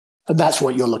did, and that's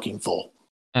what you're looking for.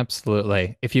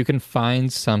 Absolutely. If you can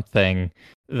find something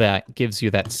that gives you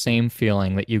that same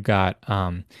feeling that you got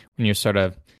when you're sort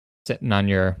of sitting on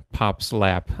your pop's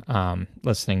lap,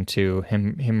 listening to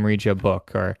him read you a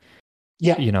book, or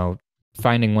Yeah.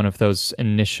 finding one of those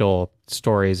initial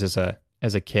stories as a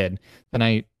kid, then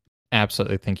I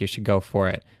absolutely think you should go for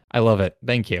it. I love it.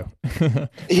 Thank you.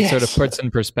 It sort of Yes. puts in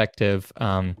perspective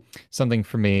something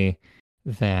for me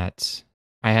that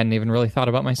I hadn't even really thought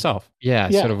about myself. Yeah,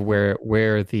 sort Yeah. of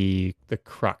where the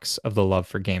crux of the love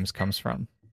for games comes from.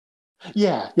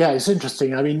 Yeah. Yeah. It's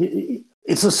interesting. I mean,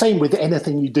 it's the same with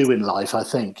anything you do in life, I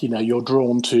think. You're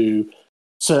drawn to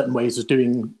certain ways of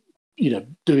doing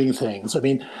things. I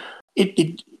mean,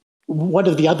 it one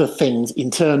of the other things in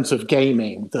terms of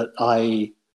gaming that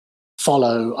I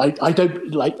follow, I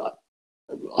don't like.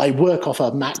 I work off a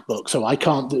MacBook, so I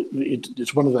can't.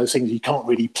 It's one of those things you can't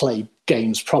really play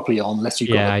games properly on unless you've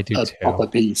got Yeah, I do a too. proper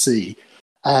PC.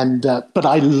 And but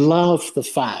I love the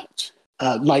fact,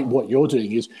 like what you're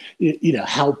doing, is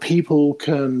how people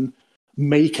can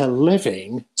make a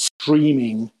living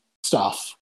streaming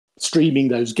stuff, streaming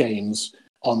those games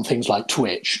on things like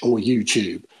Twitch or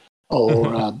YouTube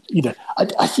or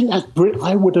I think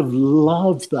I would have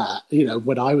loved that.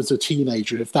 When I was a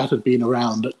teenager, if that had been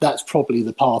around, that's probably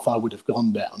the path I would have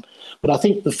gone down. But I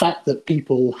think the fact that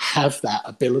people have that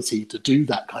ability to do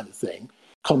that kind of thing,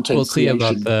 We'll content see about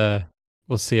creation, the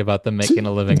we'll see about the making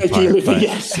a living making a part, living. but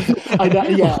Yes, I know.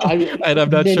 Yeah, and I'm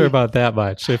not sure many. about that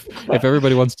much. If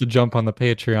everybody wants to jump on the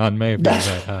Patreon, maybe,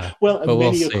 Well, but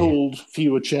we'll many are see. called,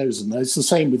 few are chosen. It's the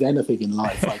same with anything in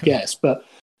life, I guess. But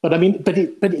I mean, but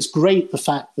it's great the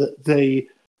fact that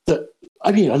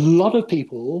I mean, a lot of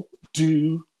people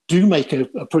do make a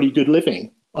pretty good living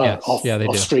Yes, yeah, they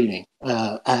off do. streaming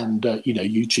and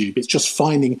YouTube. It's just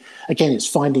finding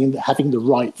having the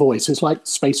right voice. It's like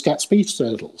Space Cat Speech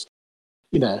Turtles.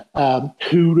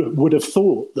 Who would have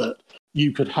thought that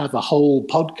you could have a whole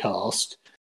podcast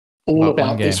all About one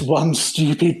about this game. one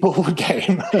stupid board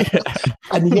game?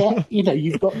 And yet,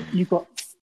 you've got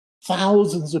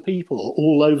thousands of people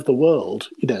all over the world,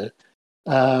 Yeah,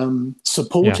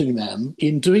 supporting them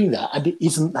in doing that. And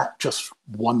isn't that just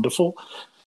wonderful?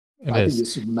 it I think is.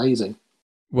 it's amazing.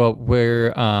 Well,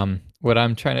 what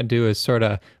I'm trying to do is sort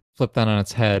of flip that on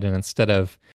its head, and instead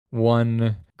of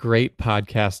one great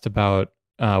podcast about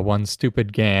one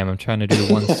stupid game, I'm trying to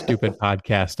do one stupid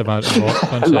podcast about a A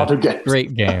bunch of lot of games.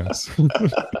 great games.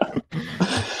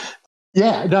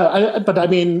 Yeah, no, but I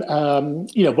mean,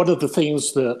 one of the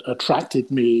things that attracted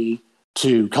me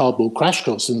to Cardboard Crash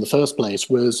Course in the first place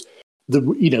was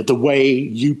the way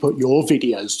you put your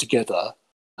videos together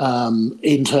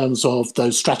in terms of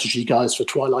those strategy guides for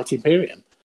Twilight Imperium.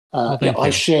 Well, thank I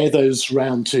you. share those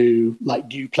around to like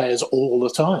new players all the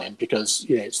time because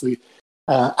it's the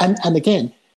and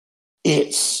again,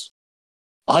 it's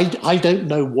I don't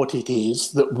know what it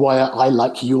is that why I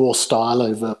like your style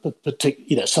over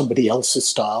somebody else's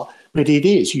style, but it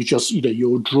is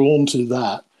you're drawn to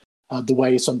that the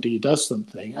way somebody does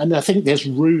something, and I think there's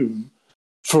room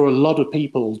for a lot of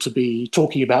people to be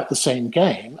talking about the same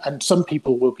game, and some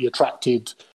people will be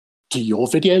attracted to your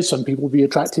videos, some people will be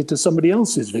attracted to somebody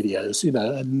else's videos,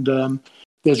 and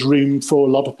there's room for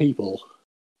a lot of people,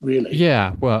 really.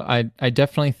 Yeah, well, I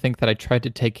definitely think that I tried to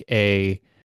take a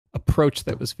approach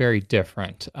that was very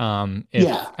different. If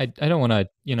Yeah. I don't want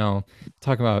to,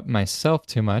 talk about myself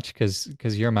too much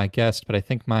because you're my guest, but I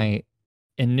think my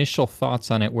initial thoughts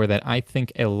on it were that I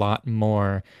think a lot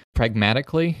more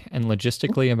pragmatically and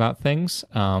logistically about things,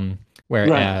 Right.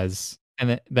 whereas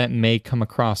and that may come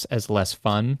across as less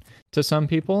fun to some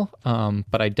people,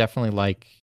 but I definitely like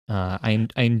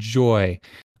I enjoy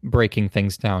breaking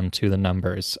things down to the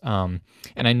numbers, and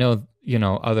I know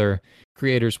other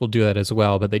creators will do that as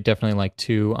well, but they definitely like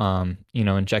to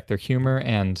inject their humor,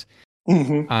 and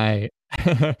Hmm. I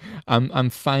I'm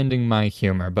finding my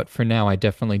humor, but for now I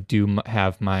definitely do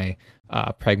have my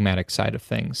pragmatic side of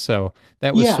things. So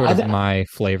that was Yeah, sort of my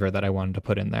flavor that I wanted to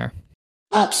put in there.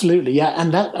 absolutely. Yeah,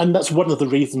 and that's one of the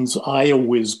reasons I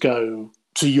always go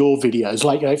to your videos.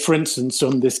 Like, for instance,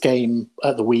 on this game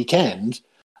at the weekend,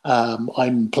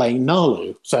 I'm playing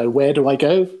Nalu. So where do I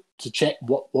go to check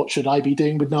what should I be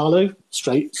doing with Nalu?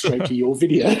 Straight to your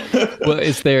video. Well,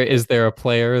 is there a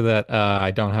player that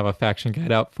I don't have a faction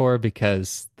guide out for,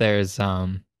 because there's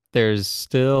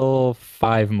still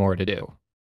 5 more to do,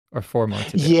 or 4 more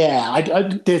to do. Yeah,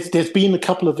 there's been a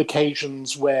couple of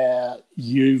occasions where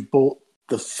you've bought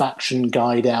the faction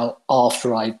guide out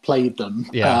after I played them.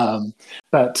 Yeah.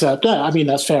 But no, I mean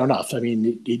that's fair enough. I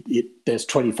mean, there's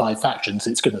 25 factions.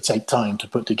 It's going to take time to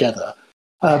put together.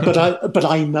 But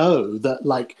I know that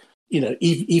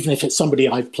even if it's somebody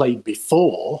I've played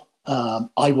before,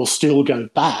 I will still go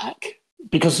back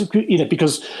because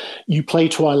you play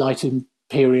Twilight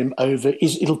Imperium over.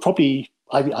 It'll probably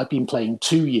I've been playing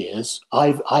 2 years.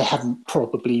 I haven't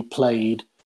probably played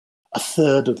a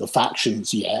third of the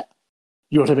factions yet.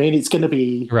 You know what I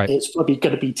mean? Right. It's probably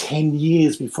going to be 10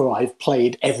 years before I've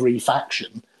played every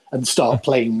faction, and start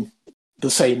playing the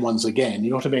same ones again.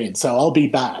 You know what I mean? So I'll be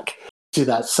back to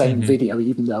that same video,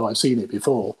 even though I've seen it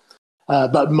before.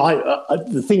 But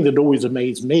the thing that always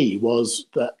amazed me was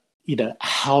that,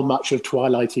 how much of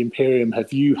Twilight Imperium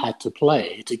have you had to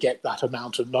play to get that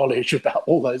amount of knowledge about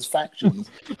all those factions?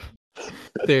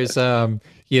 There's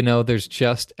there's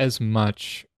just as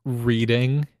much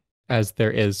reading as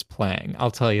there is playing.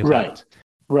 I'll tell you that.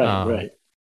 Right.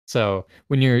 So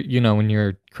when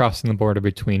you're crossing the border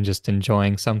between just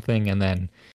enjoying something and then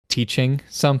teaching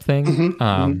something,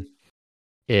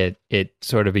 it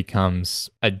sort of becomes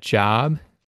a job.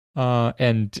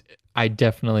 And I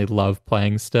definitely love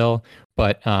playing still,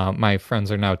 but my friends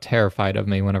are now terrified of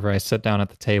me whenever I sit down at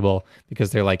the table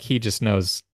because they're like, he just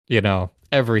knows,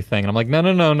 everything. And I'm like,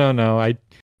 no.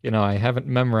 I haven't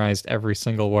memorized every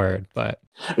single word, but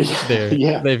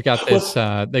they've got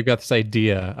this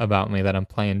idea about me that I'm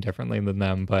playing differently than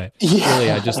them. But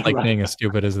really, I just like being as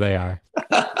stupid as they are.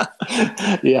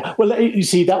 Yeah. Well, you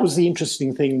see, that was the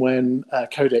interesting thing when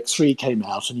Codex 3 came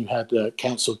out and you had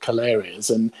Council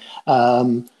Calarias. And,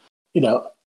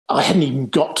 I hadn't even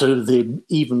got to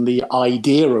the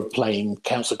idea of playing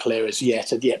Council Calarias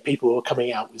yet. And yet people were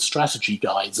coming out with strategy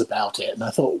guides about it. And I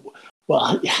thought,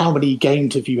 well, how many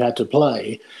games have you had to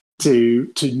play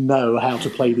to know how to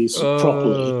play these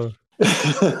properly?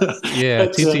 Yeah,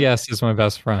 but, TTS is my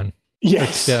best friend.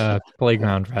 Yes.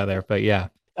 Playground, rather, but yeah.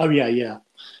 Oh, yeah.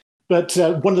 But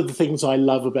one of the things I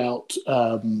love about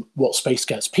what Space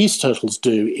Cats Peace Turtles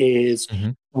do is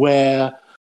where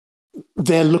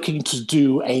they're looking to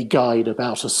do a guide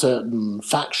about a certain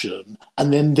faction,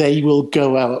 and then they will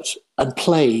go out and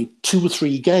play 2 or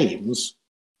 3 games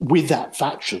with that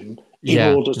faction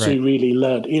in order to really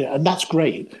learn. And that's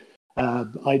great.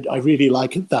 I really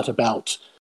like that about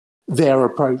their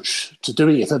approach to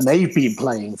doing it, and they've been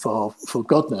playing for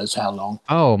God knows how long.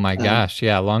 Oh my gosh,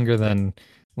 yeah, longer than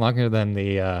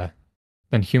the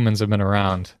than humans have been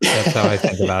around. That's how I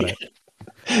think about it.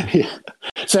 Yeah.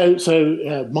 So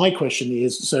my question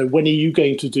is: so when are you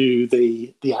going to do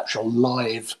the actual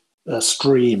live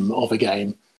stream of a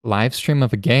game? Live stream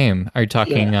of a game? Are you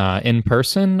talking in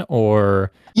person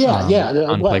or?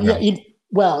 On Playground?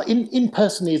 In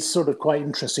person is sort of quite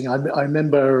interesting. I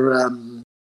remember.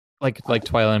 Like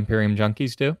Twilight Imperium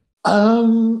junkies do?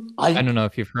 I don't know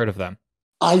if you've heard of them.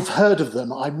 I've heard of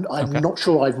them. I'm not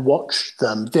sure I've watched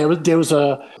them. There was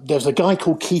a guy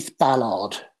called Keith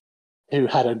Ballard who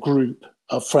had a group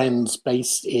of friends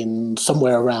based in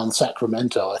somewhere around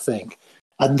Sacramento, I think,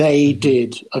 and they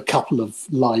did a couple of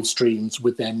live streams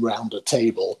with them round a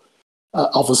table,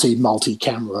 obviously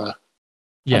multi-camera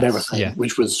and everything,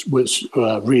 which was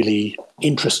really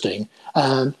interesting.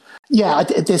 And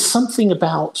there's something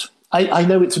about. I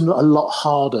know it's a lot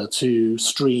harder to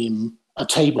stream a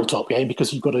tabletop game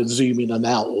because you've got to zoom in and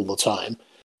out all the time,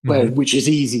 which is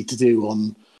easy to do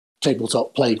on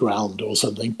Tabletop Playground or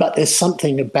something. But there's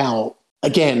something about,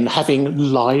 again, having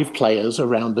live players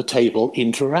around the table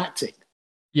interacting.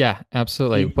 Yeah,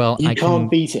 absolutely. You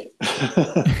can't beat it.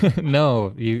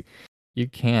 No, you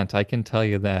can't. I can tell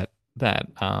you that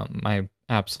my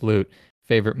absolute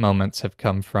favorite moments have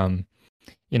come from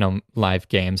live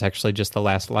games. Actually, just the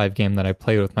last live game that I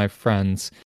played with my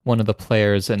friends, one of the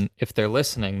players, and if they're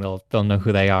listening, they'll know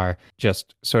who they are,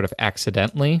 just sort of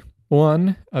accidentally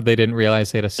won. They didn't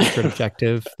realize they had a secret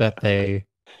objective that they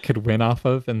could win off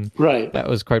of, and that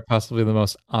was quite possibly the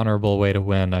most honorable way to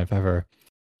win I've ever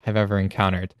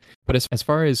encountered. But as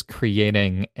far as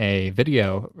creating a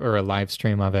video or a live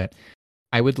stream of it,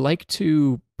 I would like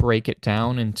to break it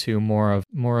down into more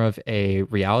of a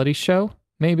reality show.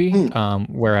 Maybe,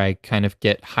 where I kind of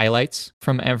get highlights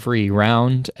from every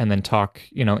round and then talk,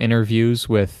 interviews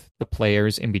with the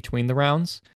players in between the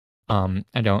rounds. I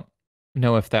don't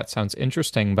know if that sounds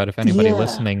interesting, but if anybody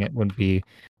listening would be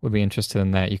interested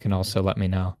in that, you can also let me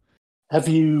know. Have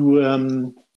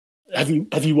you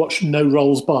watched No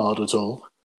Rolls Barred at all?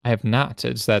 I have not.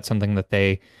 Is that something that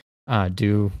they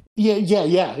do?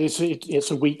 Yeah. It's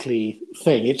a weekly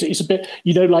thing. It's a bit,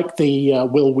 like the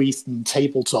Will Wheaton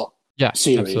tabletop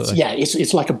series. Absolutely. Yeah,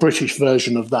 it's like a British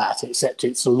version of that, except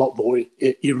it's a lot more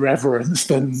irreverent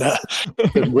than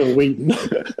Will Wheaton.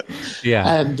 So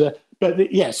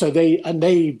they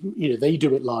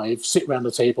do it live, sit around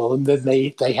the table, and then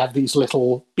they have these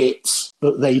little bits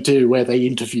that they do where they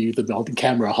interview them on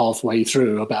camera halfway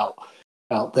through about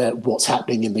what's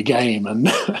happening in the game, and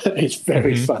it's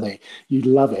very funny. You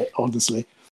love it, honestly.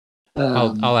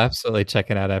 I'll absolutely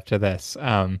check it out after this.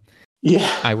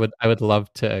 I would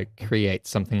love to create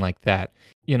something like that.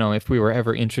 If we were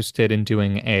ever interested in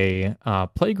doing a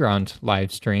playground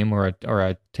live stream or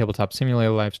a tabletop simulator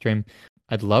live stream,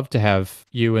 I'd love to have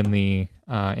you in the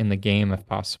game if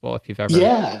possible, if you've ever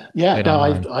Yeah. played No,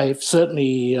 online. I've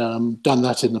certainly done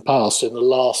that in the past. In the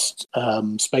last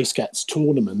Space Cats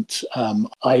tournament,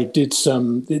 I did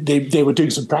some. They were doing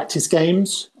some practice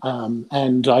games,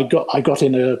 and I got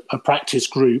in a practice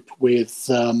group with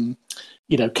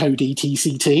Cody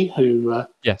TCT, who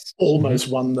Yes. Hmm. almost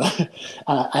won the,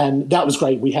 and that was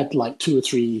great. We had like two or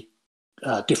three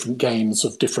different games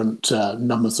of different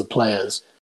numbers of players,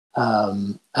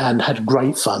 and had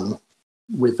great fun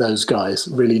with those guys.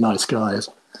 Really nice guys.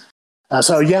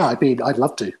 So yeah, I'd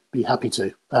love to, be happy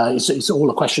to. It's all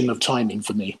a question of timing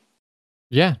for me.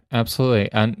 Yeah,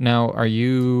 absolutely. And now,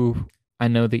 I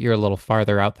know that you're a little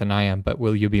farther out than I am, but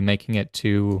will you be making it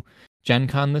to Gen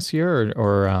Con this year,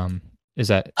 or is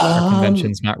that are Um,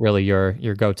 conventions not really your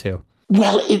go-to?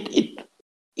 well,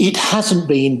 it hasn't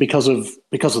been because of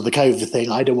the COVID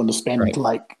thing. I don't want to spend Right.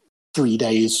 like 3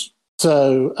 days.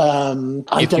 So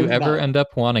I If you don't ever know. end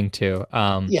up wanting to,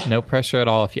 Yeah. no pressure at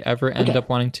all. If you ever end Okay. up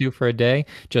wanting to for a day,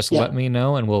 just Yeah. let me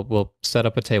know and we'll set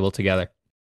up a table together.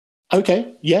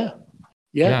 Okay. Yeah.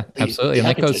 Yeah. Yeah, Be absolutely. And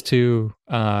happy to.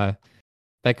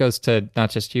 that goes to not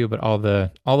just you, but all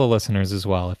the listeners as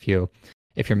well. If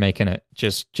you're making it,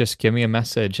 just give me a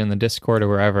message in the Discord or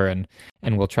wherever, and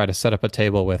we'll try to set up a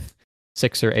table with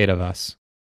 6 or 8 of us.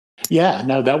 Yeah.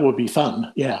 No, that would be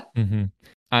fun. Yeah. Hmm.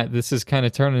 This is kind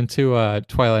of turned into a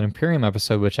Twilight Imperium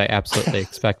episode, which I absolutely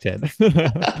expected.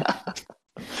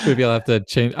 Maybe I'll have to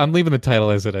change. I'm leaving the title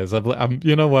as it is.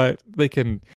 You know what? They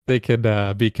can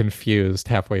be confused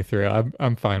halfway through.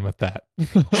 I'm fine with that.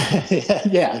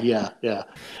 Yeah.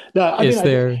 No, I mean, Is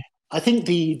there? I think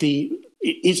the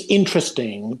it's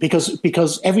interesting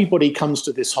because everybody comes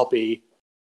to this hobby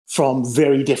from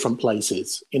very different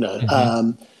places,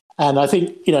 Hmm. and I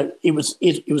think it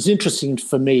was interesting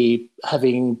for me,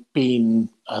 having been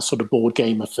a sort of board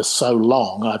gamer for so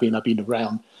long. I mean, I've been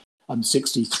around. I'm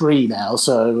 63 now,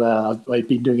 so I've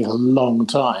been doing it a long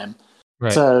time.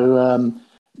 Right. So,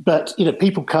 but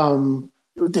people come.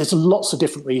 There's lots of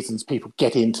different reasons people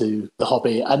get into the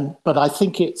hobby, but I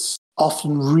think it's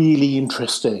often really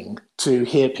interesting to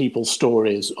hear people's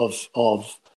stories of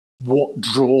what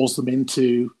draws them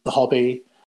into the hobby.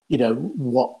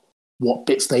 What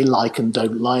bits they like and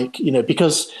don't like.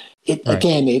 Because it Right.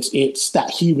 again, it's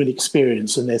that human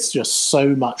experience, and there's just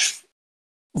so much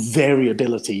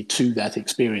variability to that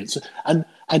experience, and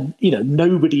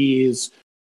nobody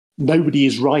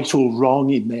is right or wrong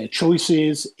in their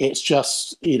choices. It's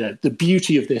just, the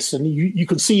beauty of this. And you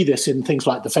can see this in things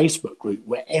like the Facebook group,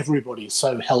 where everybody is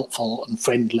so helpful and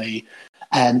friendly.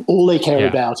 And all they care Yeah.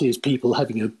 about is people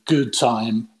having a good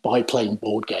time by playing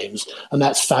board games. And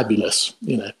that's fabulous.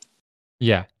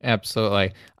 Yeah,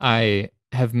 absolutely. I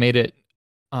have made it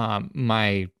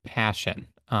my passion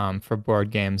for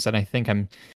board games, and I think I'm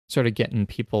sort of getting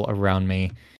people around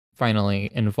me finally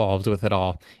involved with it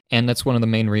all. And that's one of the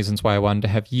main reasons why I wanted to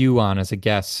have you on as a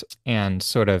guest and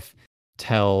sort of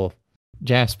tell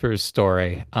Jasper's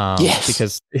story, Yes.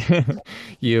 because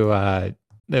you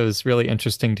it was really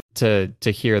interesting to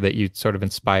hear that you sort of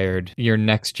inspired your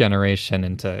next generation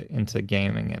into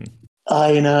gaming, and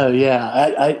I know, yeah.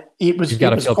 It you've was got it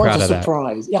to was feel quite a proud of that.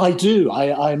 surprise. Yeah, I do.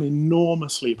 I'm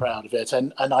enormously proud of it,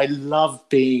 and I love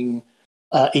being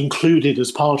included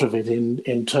as part of it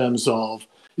in terms of,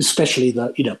 especially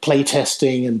the play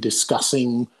testing and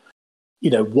discussing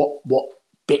what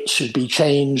bits should be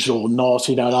changed or not.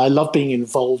 And I love being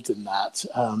involved in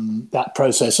that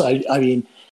process. I mean,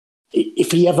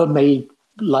 if he ever made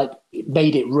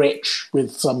it rich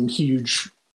with some huge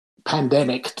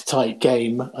pandemic type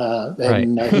game, Right.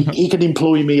 then he can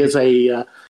employ me as a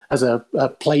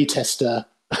play tester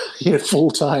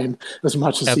full time, as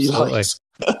much as he Absolutely. likes.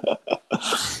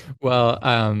 Well,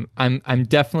 I'm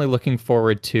definitely looking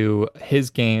forward to his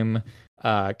game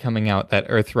coming out, that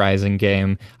Earth Rising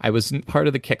game. I was part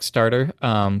of the Kickstarter,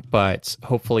 but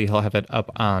hopefully he'll have it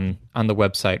up on the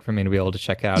website for me to be able to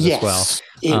check out as well. Yes,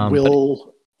 it But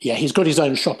will. Yeah, he's got his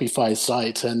own Shopify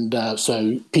site, and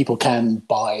so people can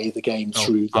buy the game oh,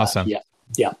 through that. awesome.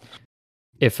 Yeah.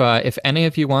 If any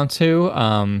of you want to,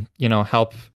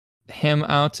 help him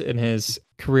out in his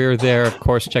career there, of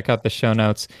course, check out the show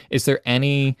notes. Is there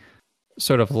any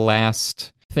sort of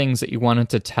last things that you wanted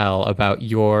to tell about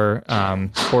your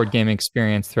board game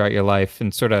experience throughout your life,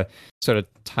 and sort of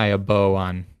tie a bow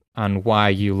on why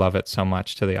you love it so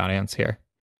much to the audience here?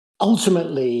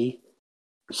 Ultimately,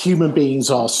 human beings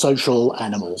are social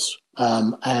animals,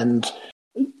 and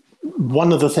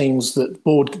one of the things that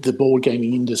the board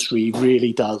gaming industry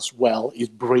really does well is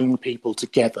bring people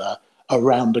together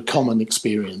around a common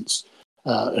experience.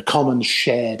 a common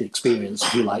shared experience,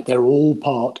 if you like. They're all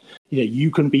part.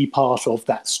 You can be part of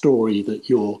that story that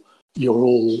you're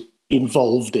all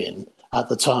involved in at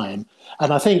the time.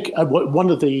 And I think one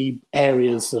of the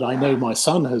areas that I know my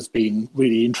son has been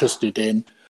really interested in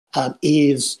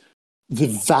is the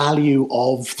value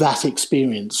of that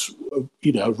experience,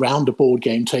 around a board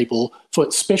game table,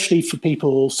 especially for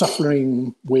people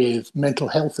suffering with mental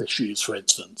health issues, for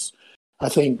instance. I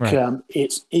think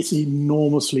it's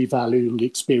enormously valuable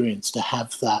experience to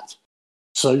have that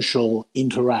social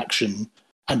interaction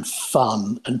and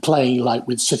fun and playing like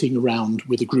with sitting around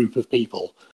with a group of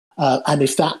people. And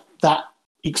if that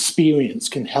experience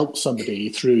can help somebody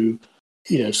through,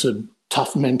 some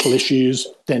tough mental issues,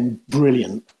 then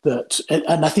brilliant.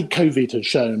 And I think COVID has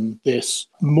shown this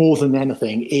more than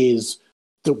anything, is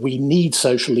that we need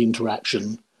social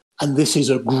interaction. And this is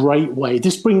a great way.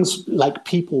 This brings like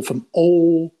people from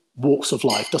all walks of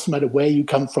life. Doesn't matter where you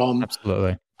come from.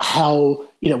 Absolutely. How,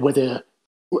 whether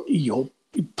you're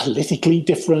politically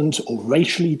different or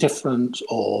racially different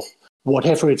or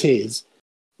whatever it is,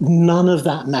 none of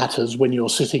that matters when you're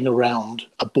sitting around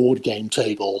a board game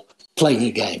table playing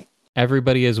a game.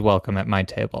 Everybody is welcome at my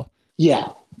table. Yeah,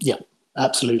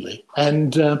 absolutely.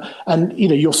 And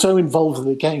you're so involved in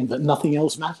the game that nothing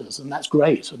else matters, and that's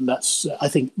great. And that's I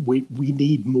think we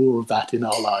need more of that in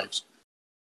our lives.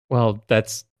 Well,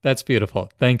 that's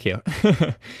beautiful. Thank you.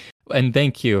 And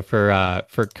thank you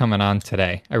for coming on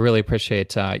today. I really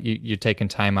appreciate you taking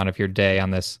time out of your day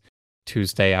on this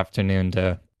Tuesday afternoon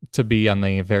to be on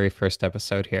the very first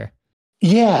episode here.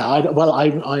 Yeah,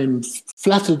 I'm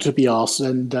flattered to be asked,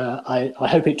 and I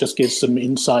hope it just gives some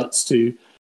insights to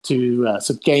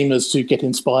some gamers to get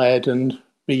inspired and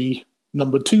be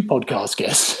number 2 podcast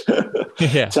guests.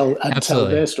 Yeah, tell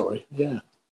their story. Yeah.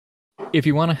 If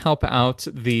you want to help out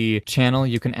the channel,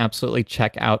 you can absolutely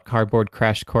check out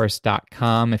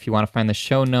cardboardcrashcourse.com. If you want to find the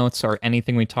show notes or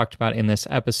anything we talked about in this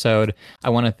episode, I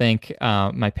want to thank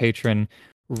my patron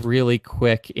really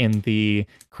quick in the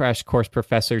Crash Course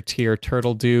Professor tier,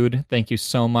 Turtle Dude. Thank you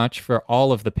so much for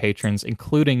all of the patrons,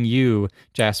 including you,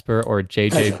 Jasper, or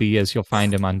JJB, as you'll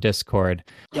find him on Discord.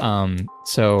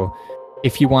 So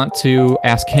if you want to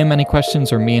ask him any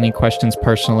questions or me any questions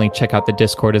personally, check out the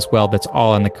Discord as well. That's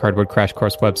all on the Cardboard Crash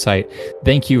Course website.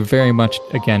 Thank you very much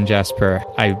again, Jasper.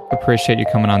 I appreciate you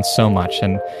coming on so much,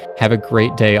 and have a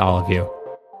great day, all of you.